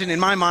imagine in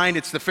my mind,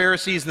 it's the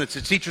Pharisees and it's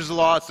the teachers of the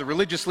law, it's the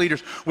religious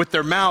leaders with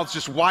their mouths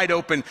just wide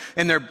open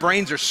and their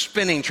brains are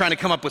spinning, trying to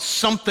come up with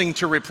something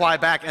to reply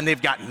back, and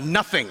they've got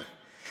nothing.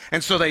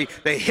 And so they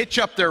hitch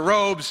up their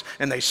robes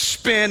and they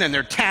spin and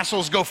their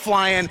tassels go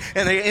flying,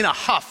 and in a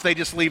huff, they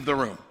just leave the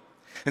room.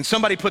 And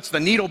somebody puts the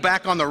needle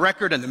back on the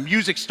record and the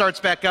music starts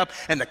back up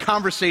and the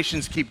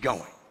conversations keep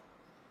going.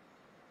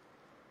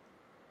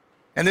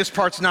 And this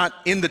part's not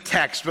in the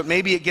text, but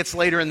maybe it gets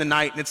later in the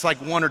night and it's like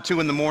 1 or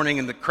 2 in the morning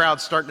and the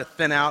crowd's starting to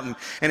thin out, and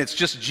it's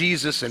just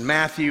Jesus and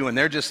Matthew and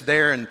they're just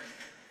there, and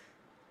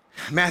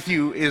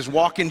Matthew is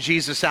walking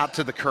Jesus out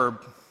to the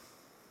curb.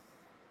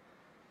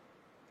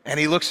 And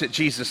he looks at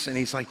Jesus and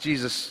he's like,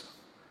 "Jesus,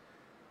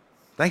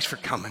 thanks for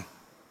coming.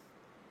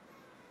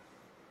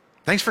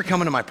 Thanks for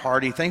coming to my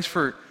party. Thanks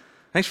for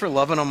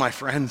loving on my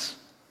friends.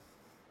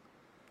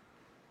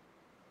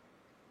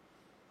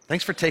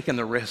 Thanks for taking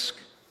the risk.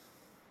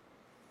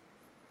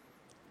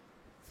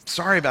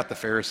 Sorry about the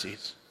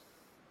Pharisees.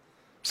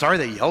 Sorry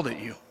they yelled at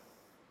you.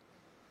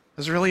 It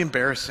was really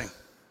embarrassing.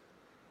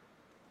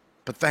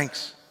 But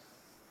thanks."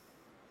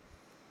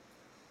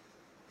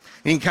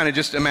 You can kind of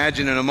just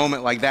imagine in a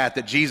moment like that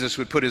Jesus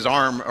would put his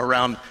arm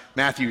around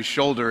Matthew's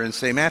shoulder and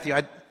say, "Matthew,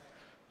 I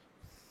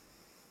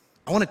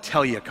want to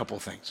tell you a couple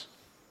of things.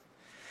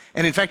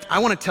 And in fact, I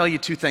want to tell you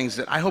 2 things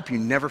that I hope you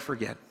never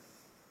forget.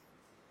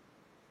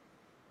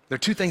 They're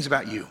 2 things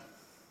about you."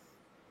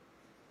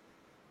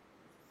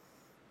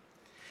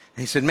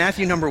 And he said,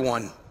 "Matthew, number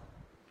 1,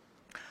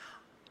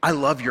 I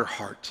love your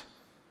heart.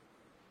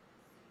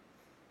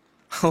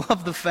 I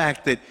love the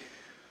fact that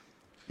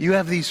you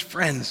have these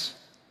friends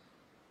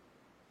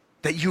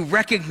that you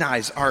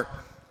recognize are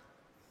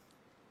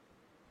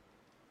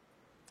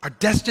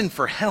destined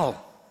for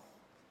hell.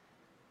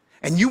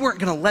 And you weren't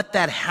going to let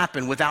that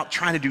happen without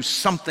trying to do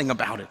something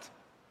about it.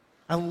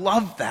 I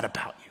love that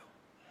about you.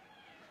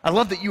 I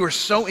love that you are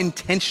so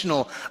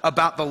intentional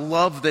about the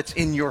love that's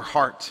in your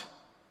heart.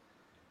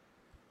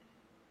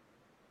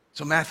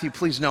 So Matthew,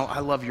 please know I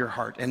love your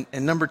heart." And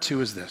number 2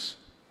 is this.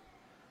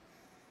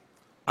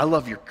 I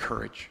love your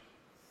courage.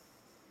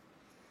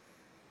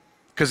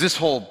 Because this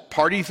whole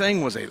party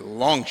thing was a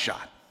long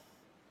shot.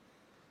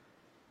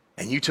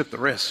 And you took the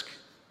risk.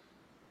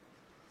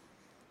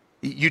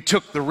 You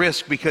took the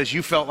risk because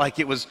you felt like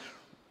it was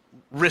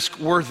risk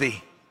worthy.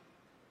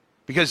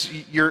 Because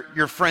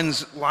your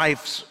friends'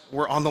 lives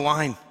were on the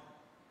line.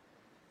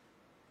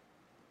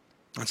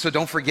 And so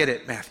don't forget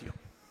it, Matthew.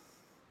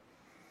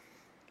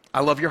 I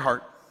love your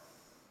heart,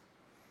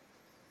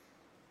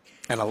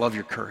 and I love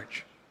your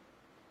courage.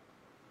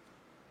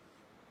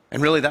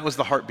 And really, that was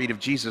the heartbeat of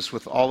Jesus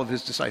with all of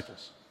his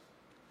disciples.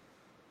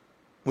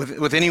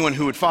 With anyone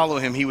who would follow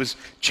him, he was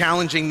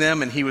challenging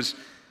them, and he was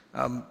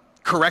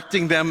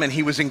correcting them, and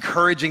he was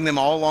encouraging them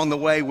all along the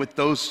way with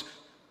those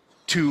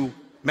 2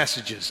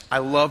 messages. I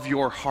love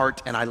your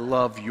heart, and I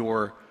love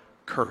your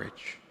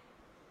courage.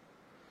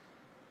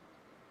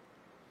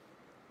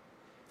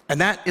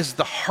 And that is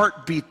the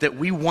heartbeat that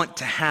we want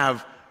to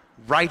have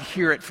right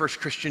here at First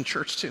Christian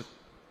Church too.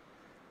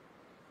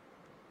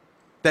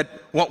 that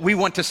what we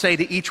want to say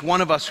to each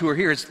one of us who are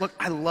here is, look,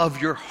 I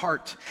love your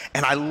heart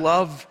and I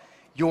love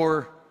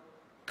your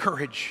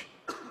courage.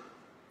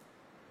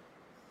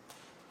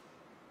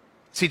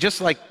 See,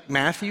 just like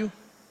Matthew,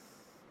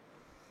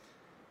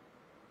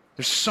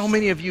 there's so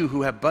many of you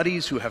who have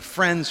buddies, who have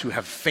friends, who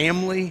have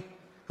family,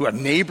 who have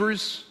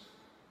neighbors,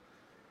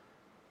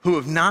 who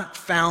have not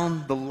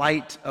found the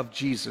light of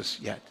Jesus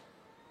yet.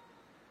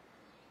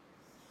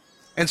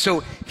 And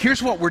so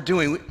here's what we're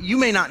doing. You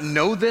may not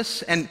know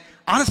this, and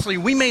honestly,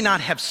 we may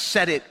not have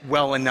said it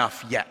well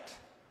enough yet.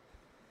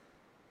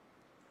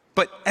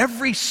 But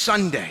every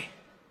Sunday,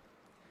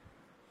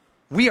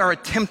 we are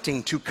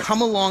attempting to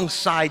come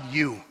alongside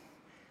you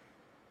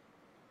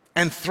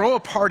and throw a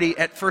party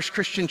at First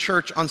Christian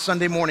Church on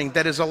Sunday morning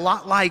that is a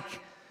lot like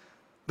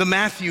the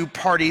Matthew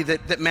party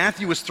that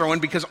Matthew was throwing,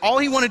 because all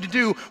he wanted to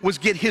do was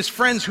get his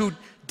friends who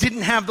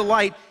didn't have the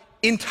light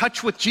in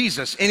touch with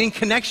Jesus and in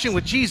connection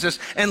with Jesus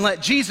and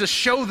let Jesus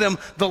show them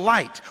the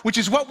light, which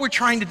is what we're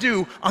trying to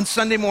do on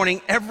Sunday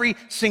morning every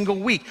single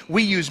week.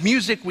 We use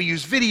music, we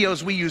use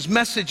videos, we use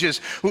messages,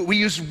 we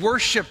use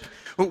worship,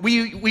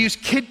 we use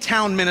Kid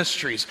Town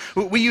ministries,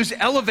 we use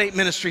Elevate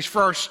ministries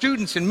for our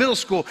students in middle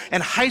school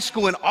and high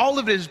school, and all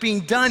of it is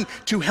being done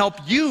to help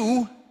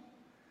you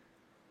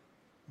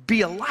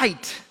be a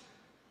light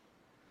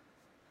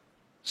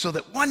so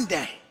that one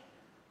day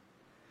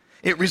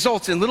it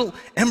results in little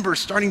embers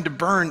starting to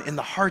burn in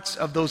the hearts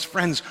of those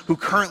friends who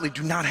currently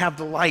do not have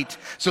the light,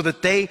 so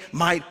that they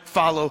might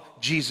follow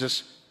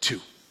Jesus too.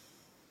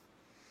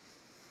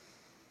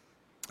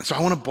 So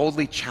I want to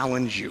boldly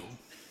challenge you.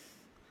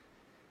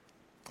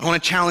 I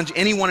want to challenge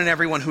anyone and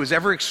everyone who has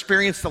ever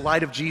experienced the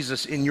light of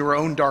Jesus in your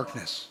own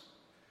darkness,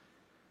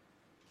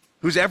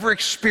 who's ever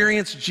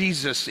experienced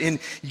Jesus in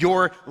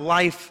your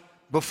life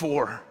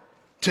before,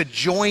 to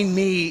join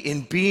me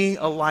in being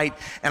a light.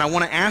 And I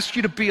want to ask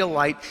you to be a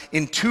light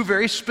in two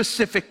very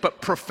specific but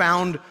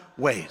profound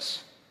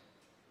ways.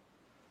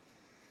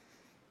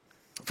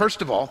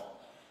 First of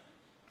all,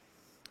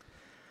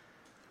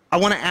 I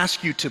want to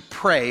ask you to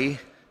pray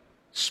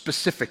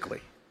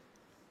specifically.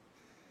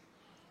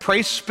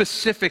 Pray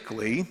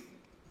specifically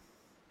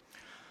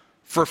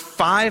for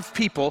 5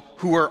 people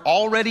who are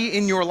already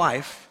in your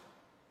life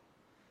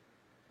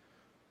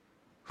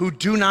who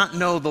do not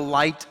know the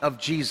light of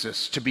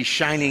Jesus to be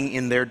shining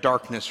in their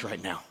darkness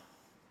right now.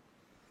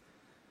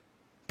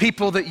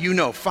 People that you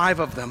know, 5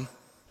 of them,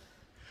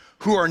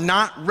 who are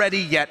not ready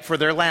yet for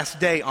their last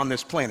day on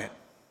this planet.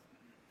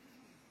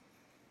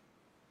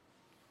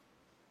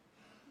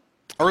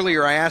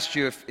 Earlier I asked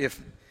you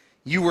if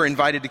you were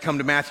invited to come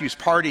to Matthew's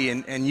party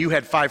and you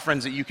had 5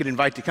 friends that you could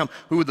invite to come,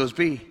 who would those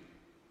be?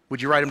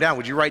 Would you write them down?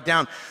 Would you write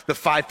down the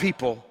 5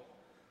 people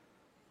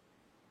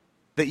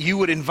that you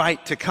would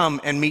invite to come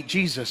and meet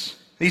Jesus?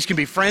 These can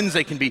be friends,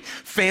 they can be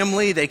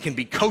family, they can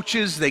be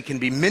coaches, they can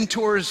be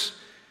mentors,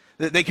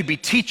 they could be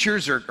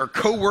teachers or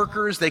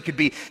co-workers, they could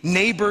be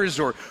neighbors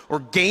or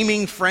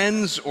gaming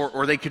friends,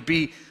 or they could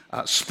be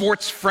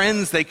sports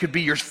friends, they could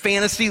be your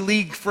fantasy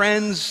league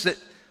friends.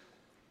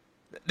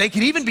 They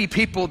could even be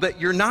people that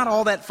you're not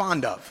all that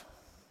fond of,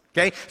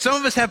 okay? Some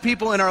of us have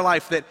people in our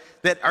life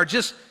that are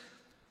just,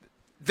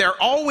 they're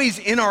always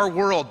in our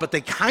world, but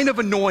they kind of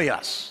annoy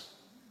us,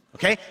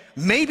 okay?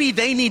 Maybe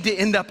they need to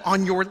end up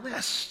on your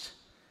list,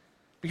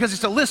 because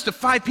it's a list of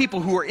 5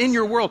 people who are in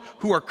your world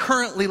who are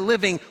currently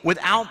living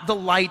without the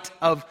light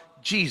of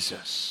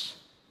Jesus.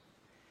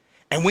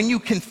 And when you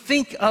can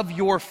think of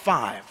your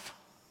 5,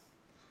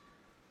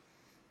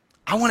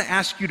 I want to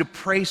ask you to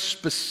pray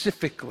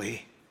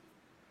specifically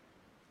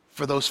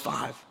for those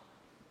 5.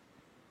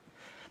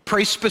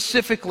 Pray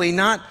specifically,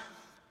 not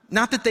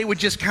that they would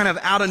just kind of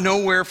out of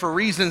nowhere for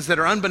reasons that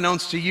are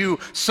unbeknownst to you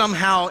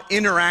somehow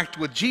interact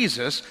with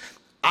Jesus.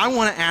 I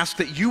want to ask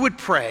that you would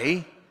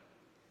pray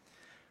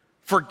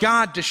for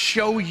God to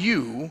show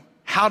you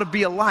how to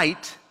be a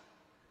light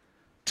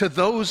to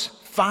those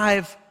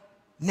 5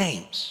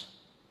 names.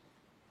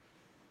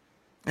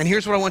 And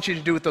here's what I want you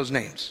to do with those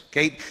names,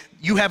 okay?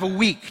 You have a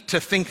week to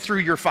think through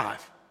your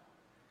 5.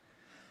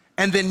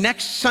 And then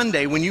next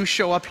Sunday, when you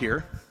show up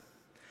here,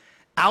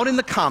 out in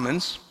the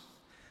Commons,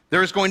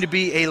 there is going to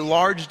be a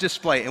large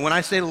display. And when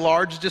I say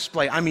large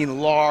display, I mean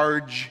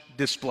large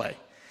display.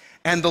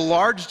 And the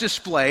large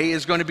display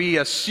is going to be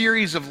a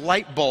series of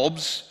light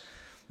bulbs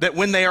that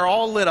when they are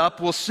all lit up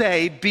will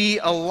say, "Be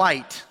a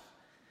light."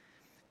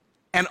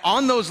 And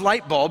on those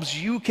light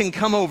bulbs, you can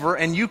come over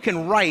and you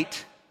can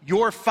write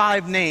your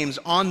 5 names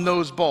on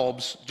those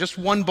bulbs, just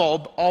one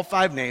bulb, all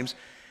 5 names.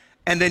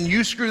 And then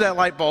you screw that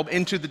light bulb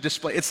into the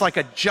display. It's like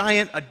a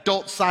giant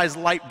adult-sized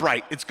light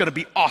bright. It's going to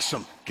be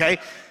awesome, okay?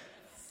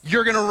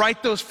 You're going to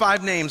write those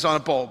 5 names on a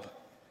bulb,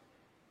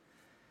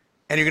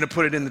 and you're going to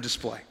put it in the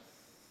display.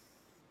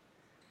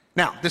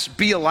 Now, this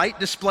Be a Light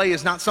display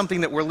is not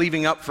something that we're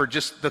leaving up for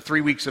just the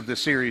 3 weeks of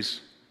this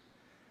series.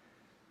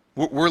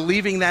 We're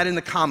leaving that in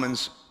the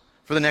Commons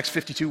for the next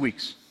 52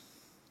 weeks.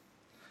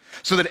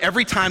 So that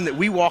every time that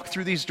we walk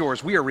through these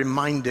doors, we are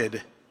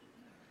reminded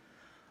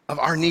of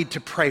our need to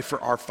pray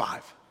for our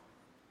 5.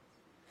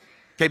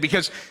 Okay,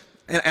 because,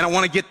 and I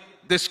want to get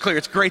this clear.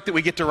 It's great that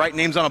we get to write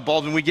names on a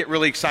bulb, and we get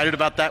really excited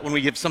about that when we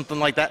get something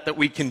like that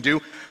we can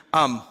do.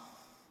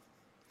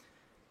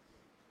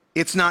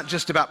 It's not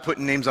just about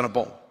putting names on a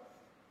bulb.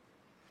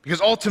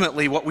 Because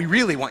ultimately, what we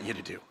really want you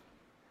to do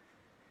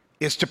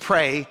is to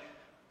pray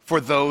for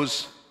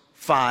those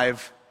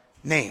 5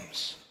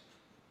 names,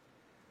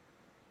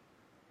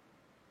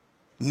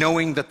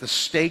 knowing that the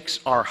stakes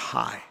are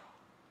high.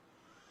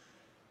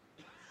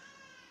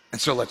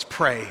 And so let's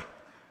pray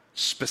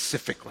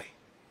specifically.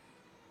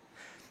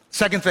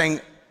 Second thing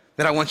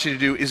that I want you to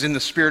do is in the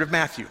spirit of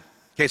Matthew.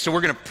 Okay, so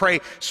we're going to pray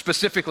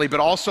specifically,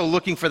 but also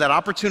looking for that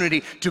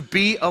opportunity to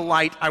be a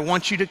light. I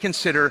want you to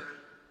consider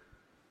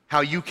how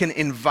you can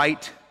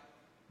invite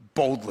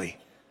boldly.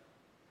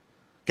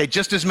 Okay,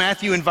 just as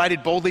Matthew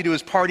invited boldly to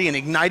his party and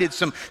ignited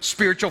some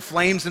spiritual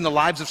flames in the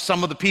lives of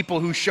some of the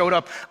people who showed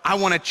up, I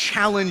want to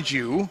challenge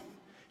you.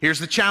 Here's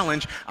the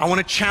challenge. I want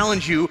to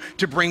challenge you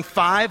to bring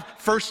 5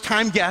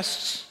 first-time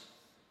guests.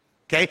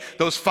 Okay,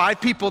 those 5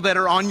 people that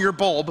are on your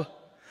bulb.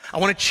 I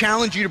want to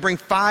challenge you to bring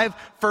 5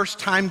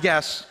 first-time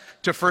guests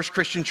to First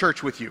Christian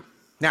Church with you.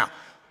 Now,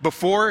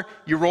 before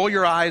you roll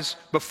your eyes,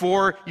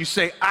 before you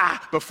say,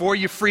 before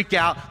you freak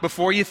out,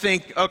 before you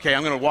think, okay,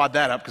 I'm going to wad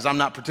that up because I'm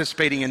not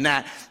participating in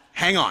that,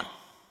 hang on.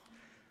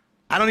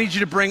 I don't need you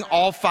to bring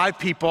all 5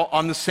 people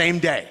on the same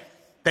day.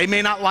 They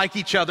may not like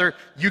each other.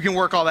 You can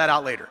work all that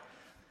out later.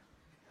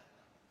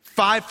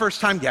 5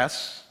 first-time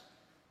guests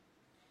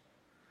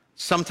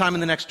sometime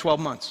in the next 12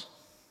 months.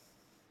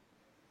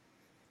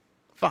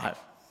 5.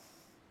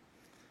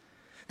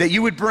 That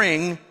you would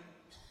bring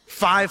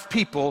 5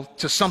 people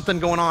to something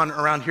going on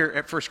around here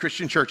at First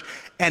Christian Church.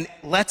 And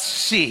let's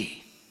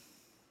see,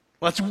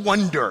 let's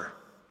wonder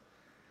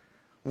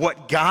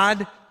what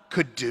God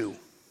could do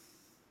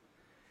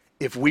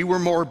if we were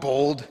more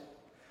bold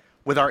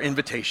with our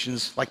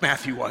invitations, like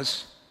Matthew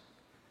was,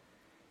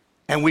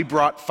 and we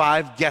brought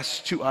 5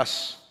 guests to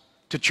us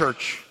to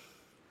church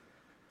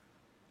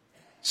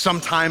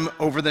sometime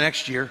over the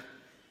next year,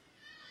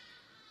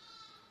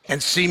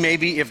 and see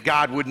maybe if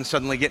God wouldn't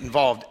suddenly get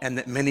involved and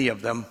that many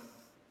of them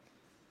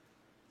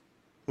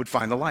would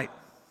find the light.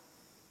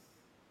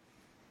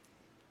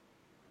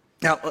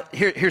 Now,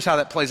 here's how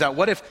that plays out.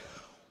 What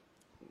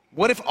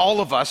if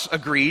all of us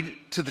agreed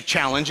to the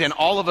challenge and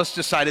all of us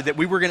decided that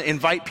we were going to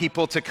invite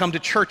people to come to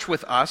church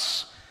with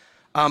us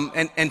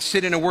and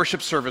sit in a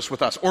worship service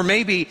with us? Or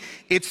maybe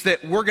it's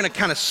that we're going to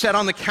kind of set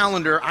on the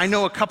calendar. I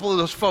know a couple of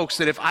those folks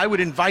that if I would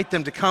invite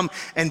them to come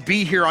and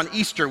be here on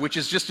Easter, which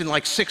is just in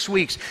like 6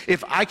 weeks,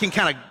 if I can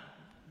kind of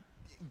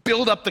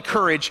build up the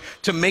courage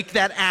to make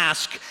that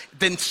ask,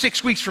 then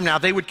 6 weeks from now,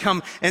 they would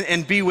come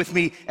and be with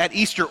me at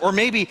Easter. Or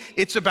maybe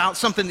it's about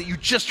something that you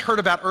just heard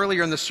about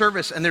earlier in the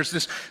service, and there's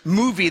this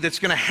movie that's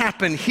going to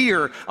happen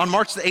here on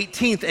March the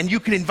 18th, and you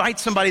can invite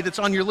somebody that's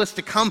on your list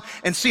to come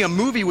and see a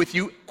movie with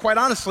you, quite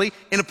honestly,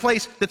 in a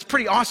place that's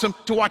pretty awesome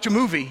to watch a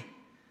movie.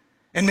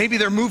 And maybe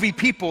they're movie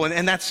people,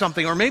 and that's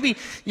something. Or maybe,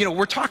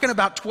 we're talking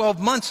about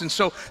 12 months. And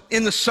so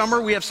in the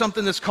summer, we have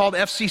something that's called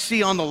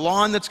FCC on the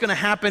Lawn that's going to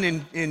happen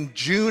in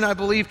June, I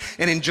believe.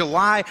 And in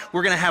July,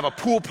 we're going to have a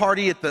pool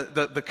party at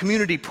the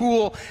community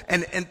pool.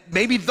 And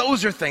maybe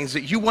those are things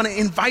that you want to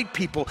invite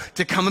people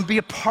to come and be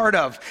a part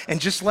of,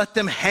 and just let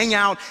them hang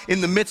out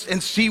in the midst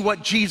and see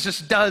what Jesus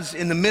does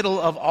in the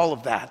middle of all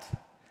of that.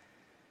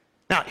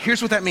 Now,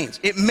 here's what that means.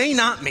 It may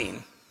not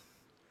mean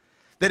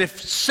that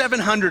if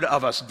 700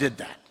 of us did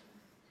that,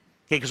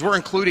 okay, because we're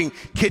including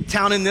Kid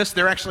Town in this.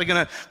 They're actually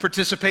going to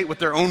participate with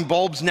their own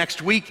bulbs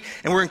next week.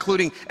 And we're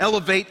including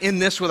Elevate in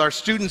this with our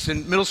students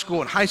in middle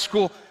school and high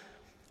school.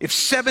 If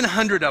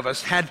 700 of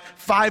us had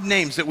 5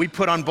 names that we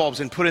put on bulbs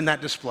and put in that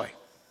display,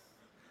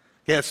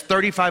 okay, that's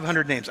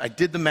 3,500 names. I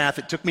did the math.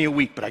 It took me a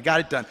week, but I got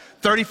it done.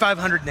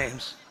 3,500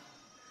 names.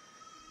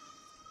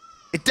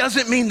 It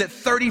doesn't mean that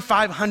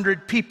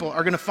 3,500 people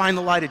are going to find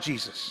the light of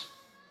Jesus.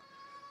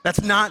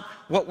 That's not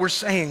what we're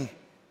saying.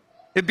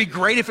 It'd be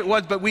great if it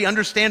was, but we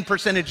understand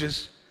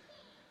percentages.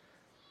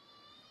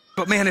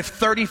 But man, if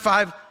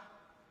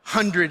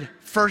 3,500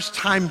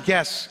 first-time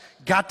guests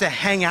got to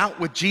hang out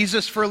with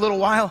Jesus for a little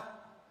while,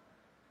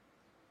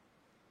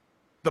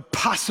 the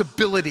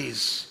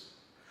possibilities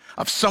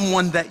of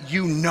someone that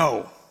you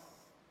know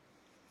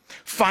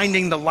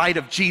finding the light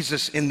of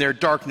Jesus in their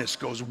darkness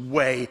goes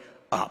way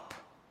up.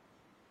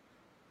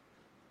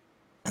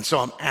 And so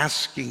I'm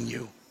asking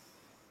you,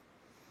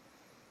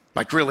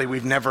 like really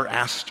we've never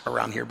asked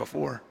around here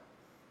before,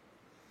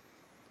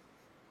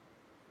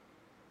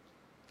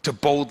 to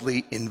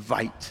boldly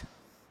invite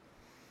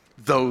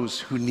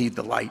those who need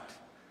the light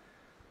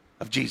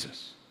of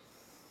Jesus.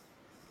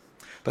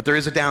 But there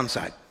is a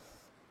downside.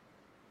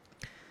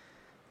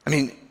 I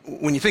mean,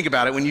 when you think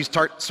about it, when you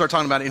start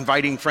talking about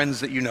inviting friends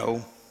that you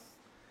know,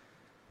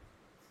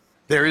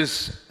 there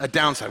is a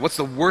downside. What's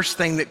the worst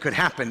thing that could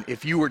happen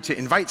if you were to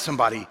invite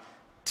somebody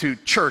to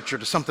church or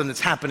to something that's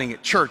happening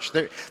at church?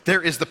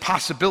 There is the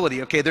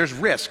possibility, okay, there's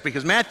risk,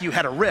 because Matthew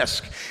had a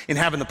risk in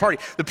having the party.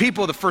 The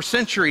people of the first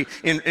century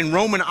in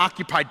Roman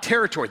occupied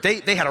territory,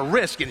 they had a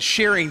risk in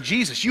sharing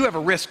Jesus. You have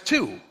a risk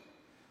too.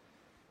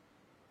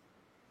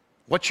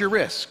 What's your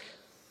risk?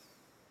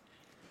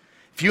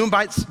 If you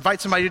invite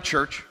somebody to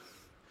church,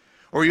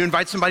 or you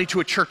invite somebody to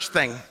a church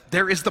thing,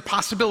 there is the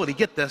possibility,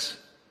 get this,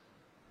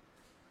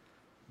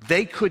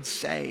 they could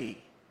say,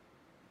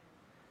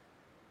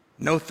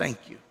 no thank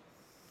you,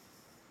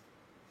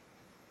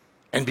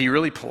 and be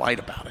really polite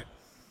about it.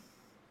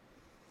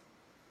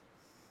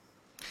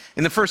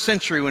 In the first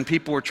century, when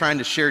people were trying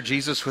to share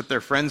Jesus with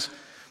their friends,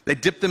 they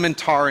dipped them in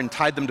tar and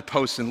tied them to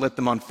posts and lit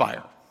them on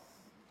fire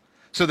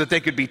so that they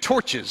could be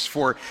torches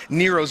for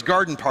Nero's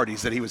garden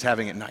parties that he was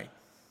having at night.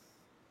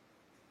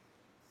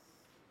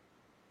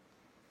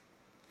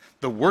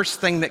 The worst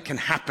thing that can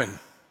happen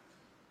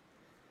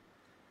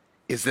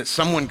is that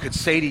someone could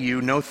say to you,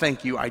 no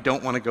thank you, I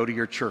don't want to go to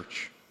your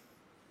church.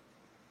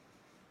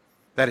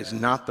 That is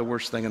not the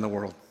worst thing in the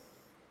world.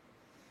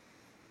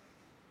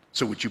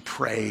 So would you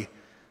pray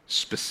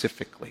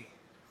specifically?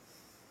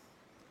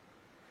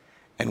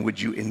 And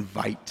would you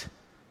invite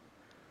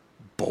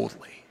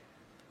boldly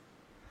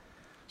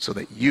so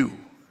that you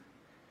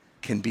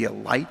can be a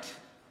light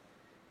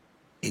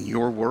in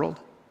your world?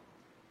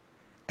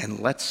 And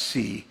let's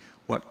see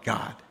what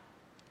God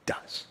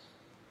does.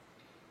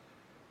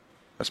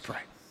 Let's pray.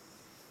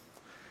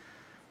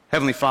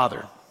 Heavenly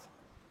Father,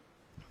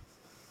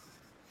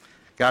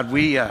 God,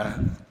 we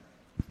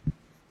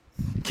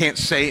can't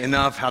say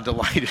enough how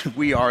delighted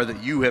we are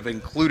that you have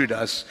included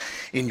us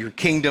in your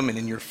kingdom and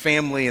in your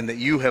family, and that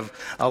you have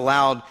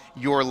allowed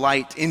your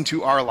light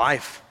into our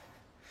life.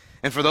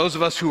 And for those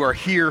of us who are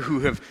here who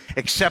have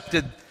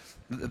accepted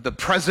the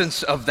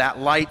presence of that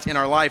light in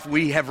our life,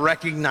 we have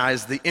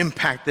recognized the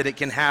impact that it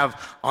can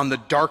have on the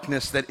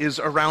darkness that is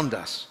around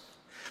us.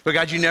 But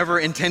God, you never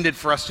intended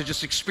for us to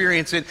just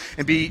experience it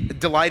and be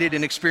delighted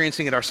in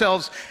experiencing it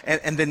ourselves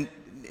and then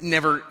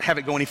never have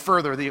it go any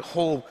further. The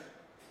whole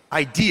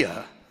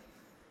idea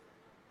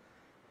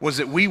was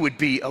that we would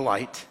be a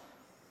light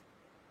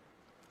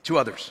to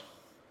others.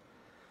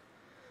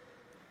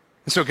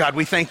 And so God,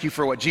 we thank you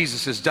for what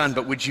Jesus has done,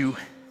 but would you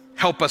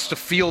help us to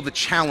feel the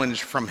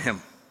challenge from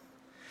him,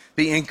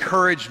 the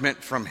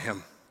encouragement from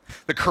him,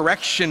 the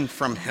correction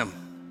from him,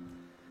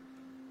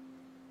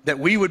 that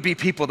we would be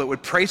people that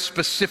would pray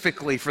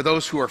specifically for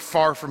those who are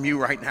far from you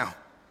right now.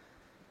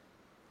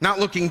 Not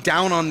looking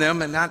down on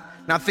them and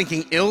not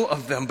thinking ill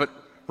of them, but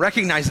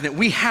recognizing that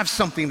we have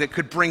something that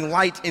could bring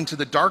light into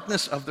the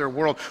darkness of their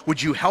world.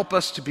 Would you help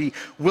us to be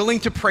willing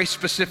to pray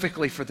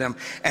specifically for them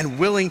and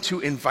willing to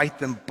invite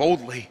them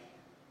boldly?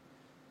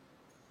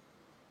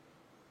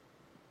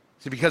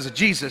 See, because of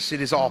Jesus, it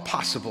is all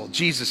possible.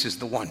 Jesus is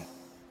the one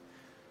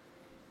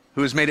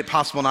who has made it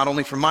possible not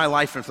only for my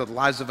life and for the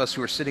lives of us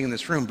who are sitting in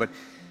this room, but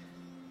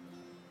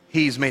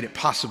he's made it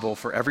possible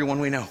for everyone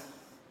we know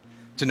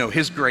to know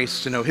his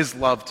grace, to know his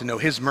love, to know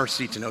his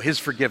mercy, to know his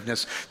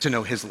forgiveness, to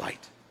know his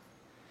light.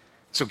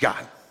 So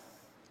God,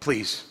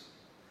 please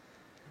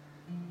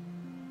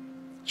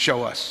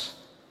show us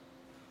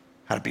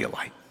how to be a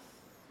light.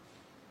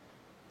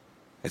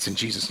 It's in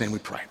Jesus' name we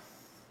pray.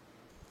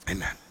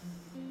 Amen.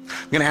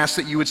 I'm going to ask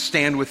that you would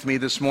stand with me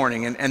this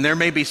morning. And there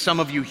may be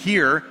some of you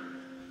here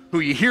who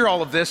you hear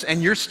all of this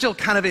and you're still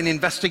kind of in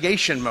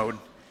investigation mode.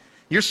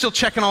 You're still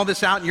checking all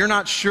this out and you're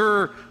not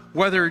sure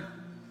whether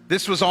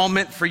this was all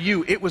meant for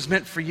you. It was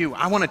meant for you.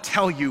 I want to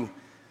tell you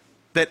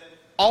that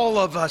all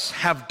of us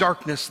have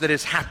darkness that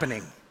is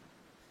happening.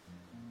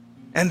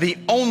 And the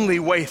only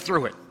way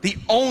through it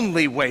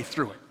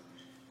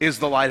is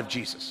the light of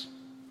Jesus.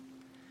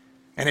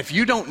 And if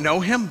you don't know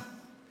him,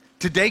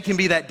 today can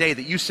be that day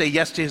that you say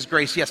yes to his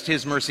grace, yes to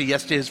his mercy,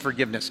 yes to his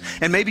forgiveness.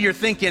 And maybe you're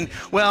thinking,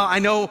 well, I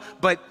know,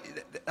 but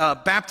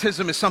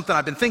baptism is something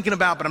I've been thinking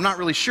about, but I'm not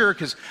really sure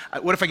because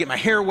what if I get my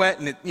hair wet?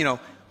 And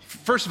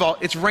first of all,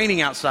 it's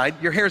raining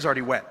outside. Your hair's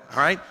already wet, all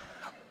right?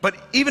 But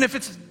even if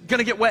it's going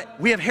to get wet,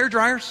 we have hair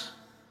dryers.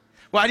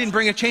 Well, I didn't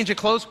bring a change of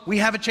clothes. We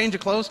have a change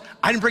of clothes.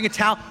 I didn't bring a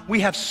towel.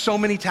 We have so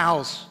many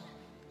towels,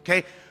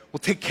 okay? We'll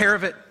take care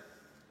of it.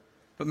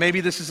 But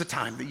maybe this is a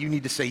time that you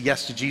need to say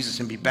yes to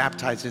Jesus and be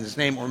baptized in his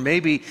name. Or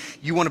maybe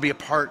you want to be a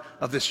part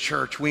of this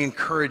church. We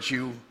encourage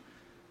you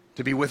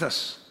to be with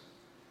us.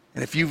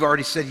 And if you've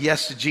already said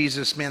yes to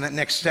Jesus, man, that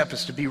next step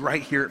is to be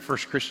right here at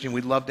First Christian.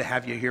 We'd love to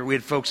have you here. We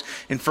had folks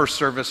in first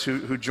service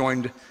who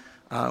joined.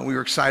 We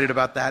were excited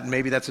about that, and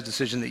maybe that's a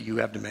decision that you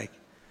have to make.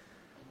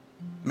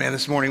 Man,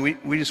 this morning,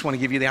 we just want to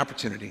give you the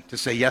opportunity to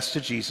say yes to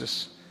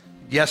Jesus,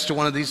 yes to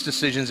one of these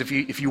decisions.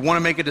 If you want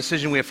to make a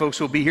decision, we have folks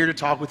who will be here to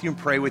talk with you and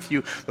pray with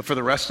you. But for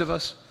the rest of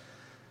us,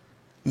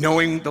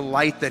 knowing the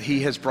light that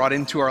he has brought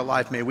into our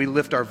life, may we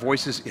lift our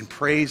voices in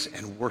praise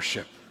and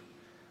worship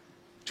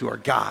to our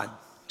God,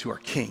 to our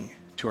King,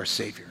 to our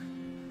Savior.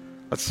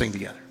 Let's sing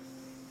together.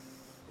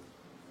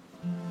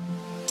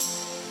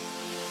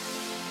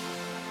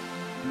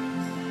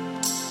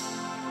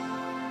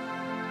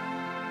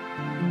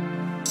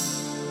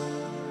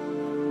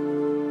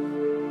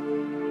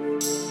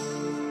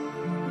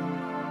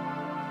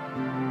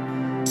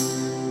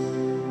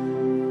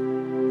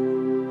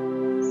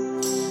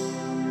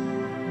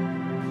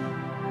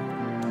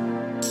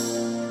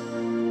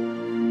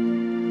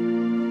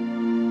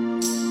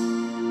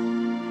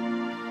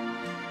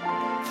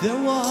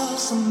 There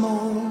was a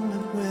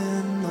moment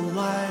when the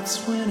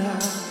lights went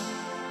out,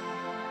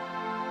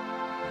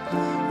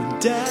 when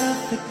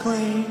death had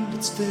claimed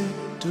its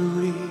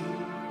victory.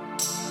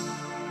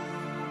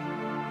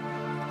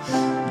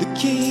 The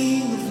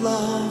King of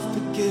Love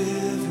had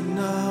given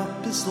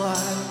up his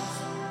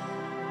life,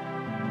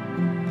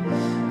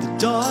 the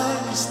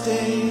darkest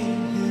day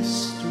in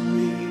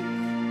history.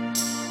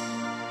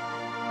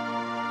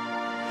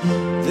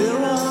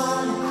 There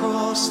on a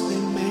cross they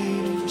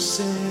made for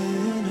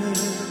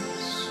sinners,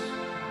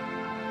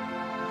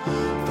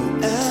 for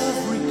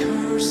every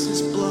curse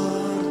his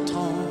blood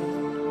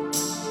atoned.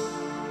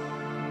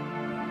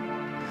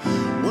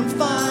 One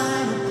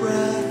final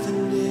breath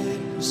and it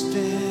was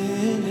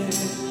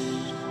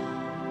finished,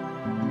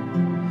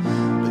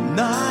 but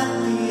not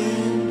the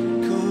end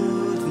he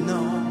could have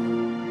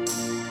known.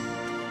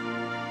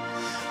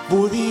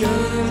 For the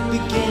earth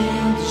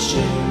began to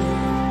shake,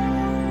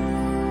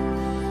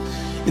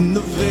 and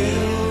the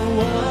veil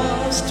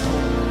was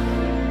torn.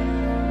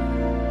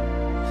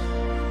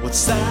 What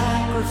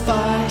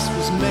sacrifice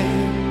was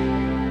made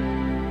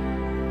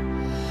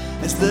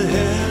as the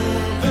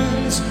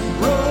heavens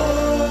roared?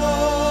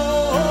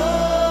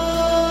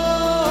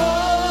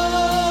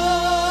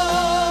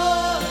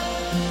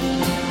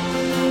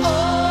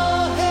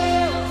 All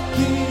hail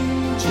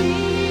King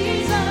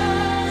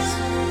Jesus!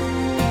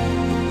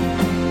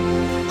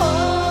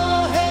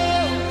 All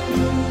hail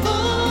the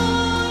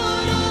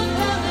Lord of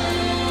heaven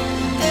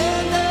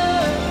and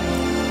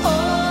earth!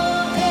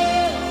 All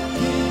hail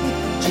King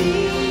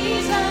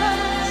Jesus!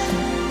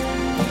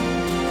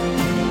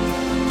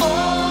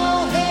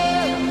 All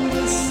hail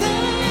the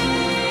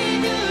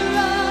Savior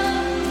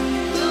of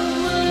the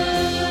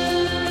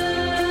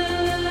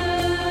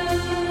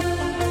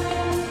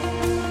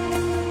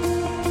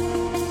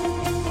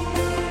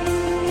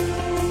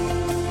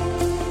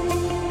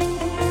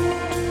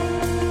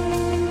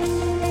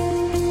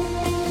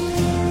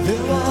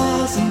There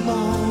was a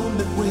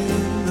moment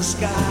when the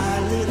sky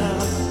lit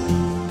up,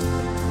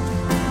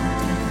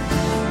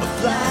 a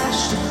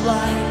flash of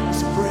light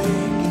was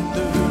breaking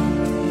through.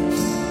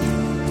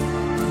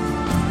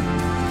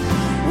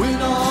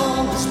 When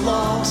all was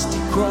lost, he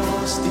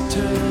crossed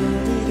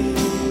eternity.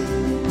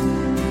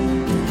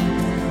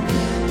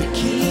 The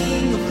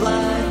King of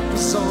Light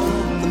was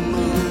on the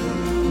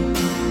moon.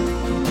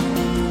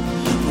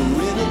 For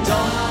in a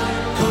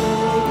dark,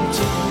 cold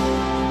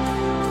tomb,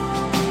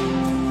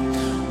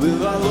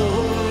 where our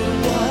Lord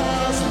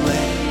was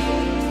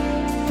laid,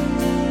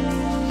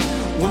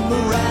 one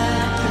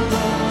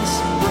miraculous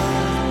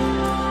breath,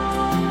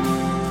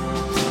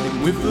 and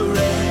we're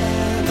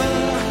forever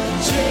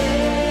changed.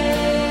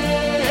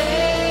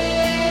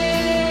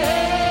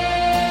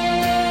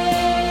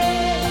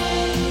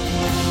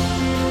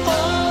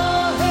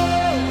 All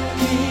hail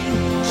King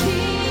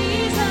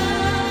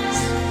Jesus!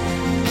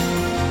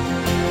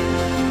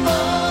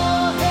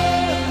 All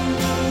hail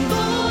the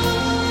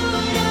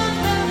Lord of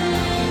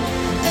heaven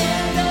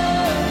and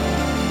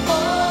earth!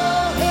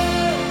 All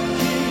hail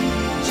King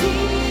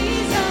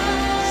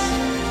Jesus!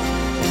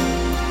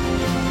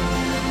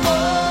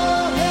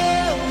 All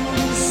hail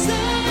the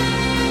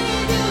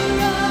Savior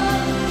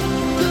of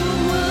the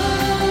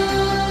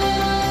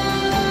world!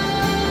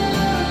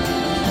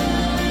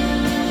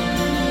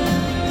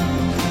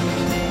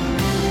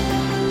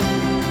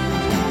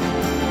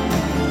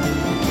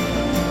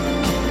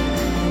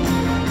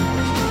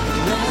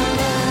 Let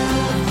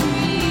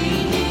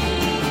every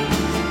knee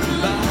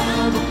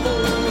bow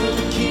before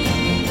the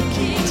King of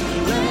Kings.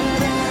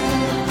 Let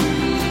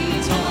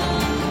every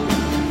tongue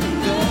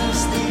confess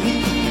that He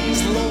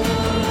is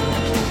Lord.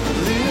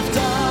 Lift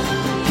up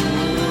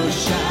your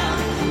shout.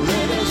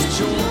 Let us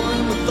join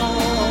with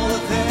all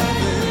of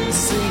heaven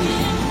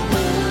singing.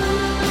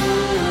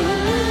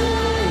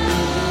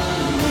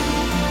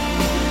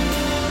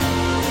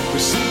 We're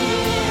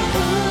singing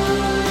holy.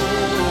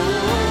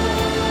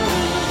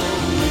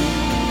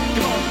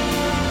 Come on.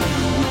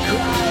 We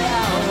cry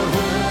out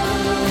holy.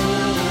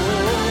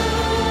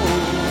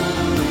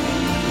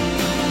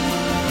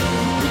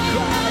 We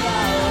cry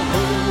out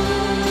holy.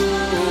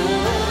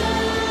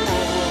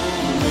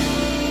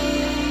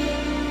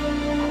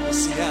 Let's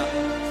see how.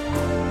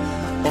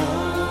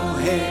 All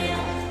hail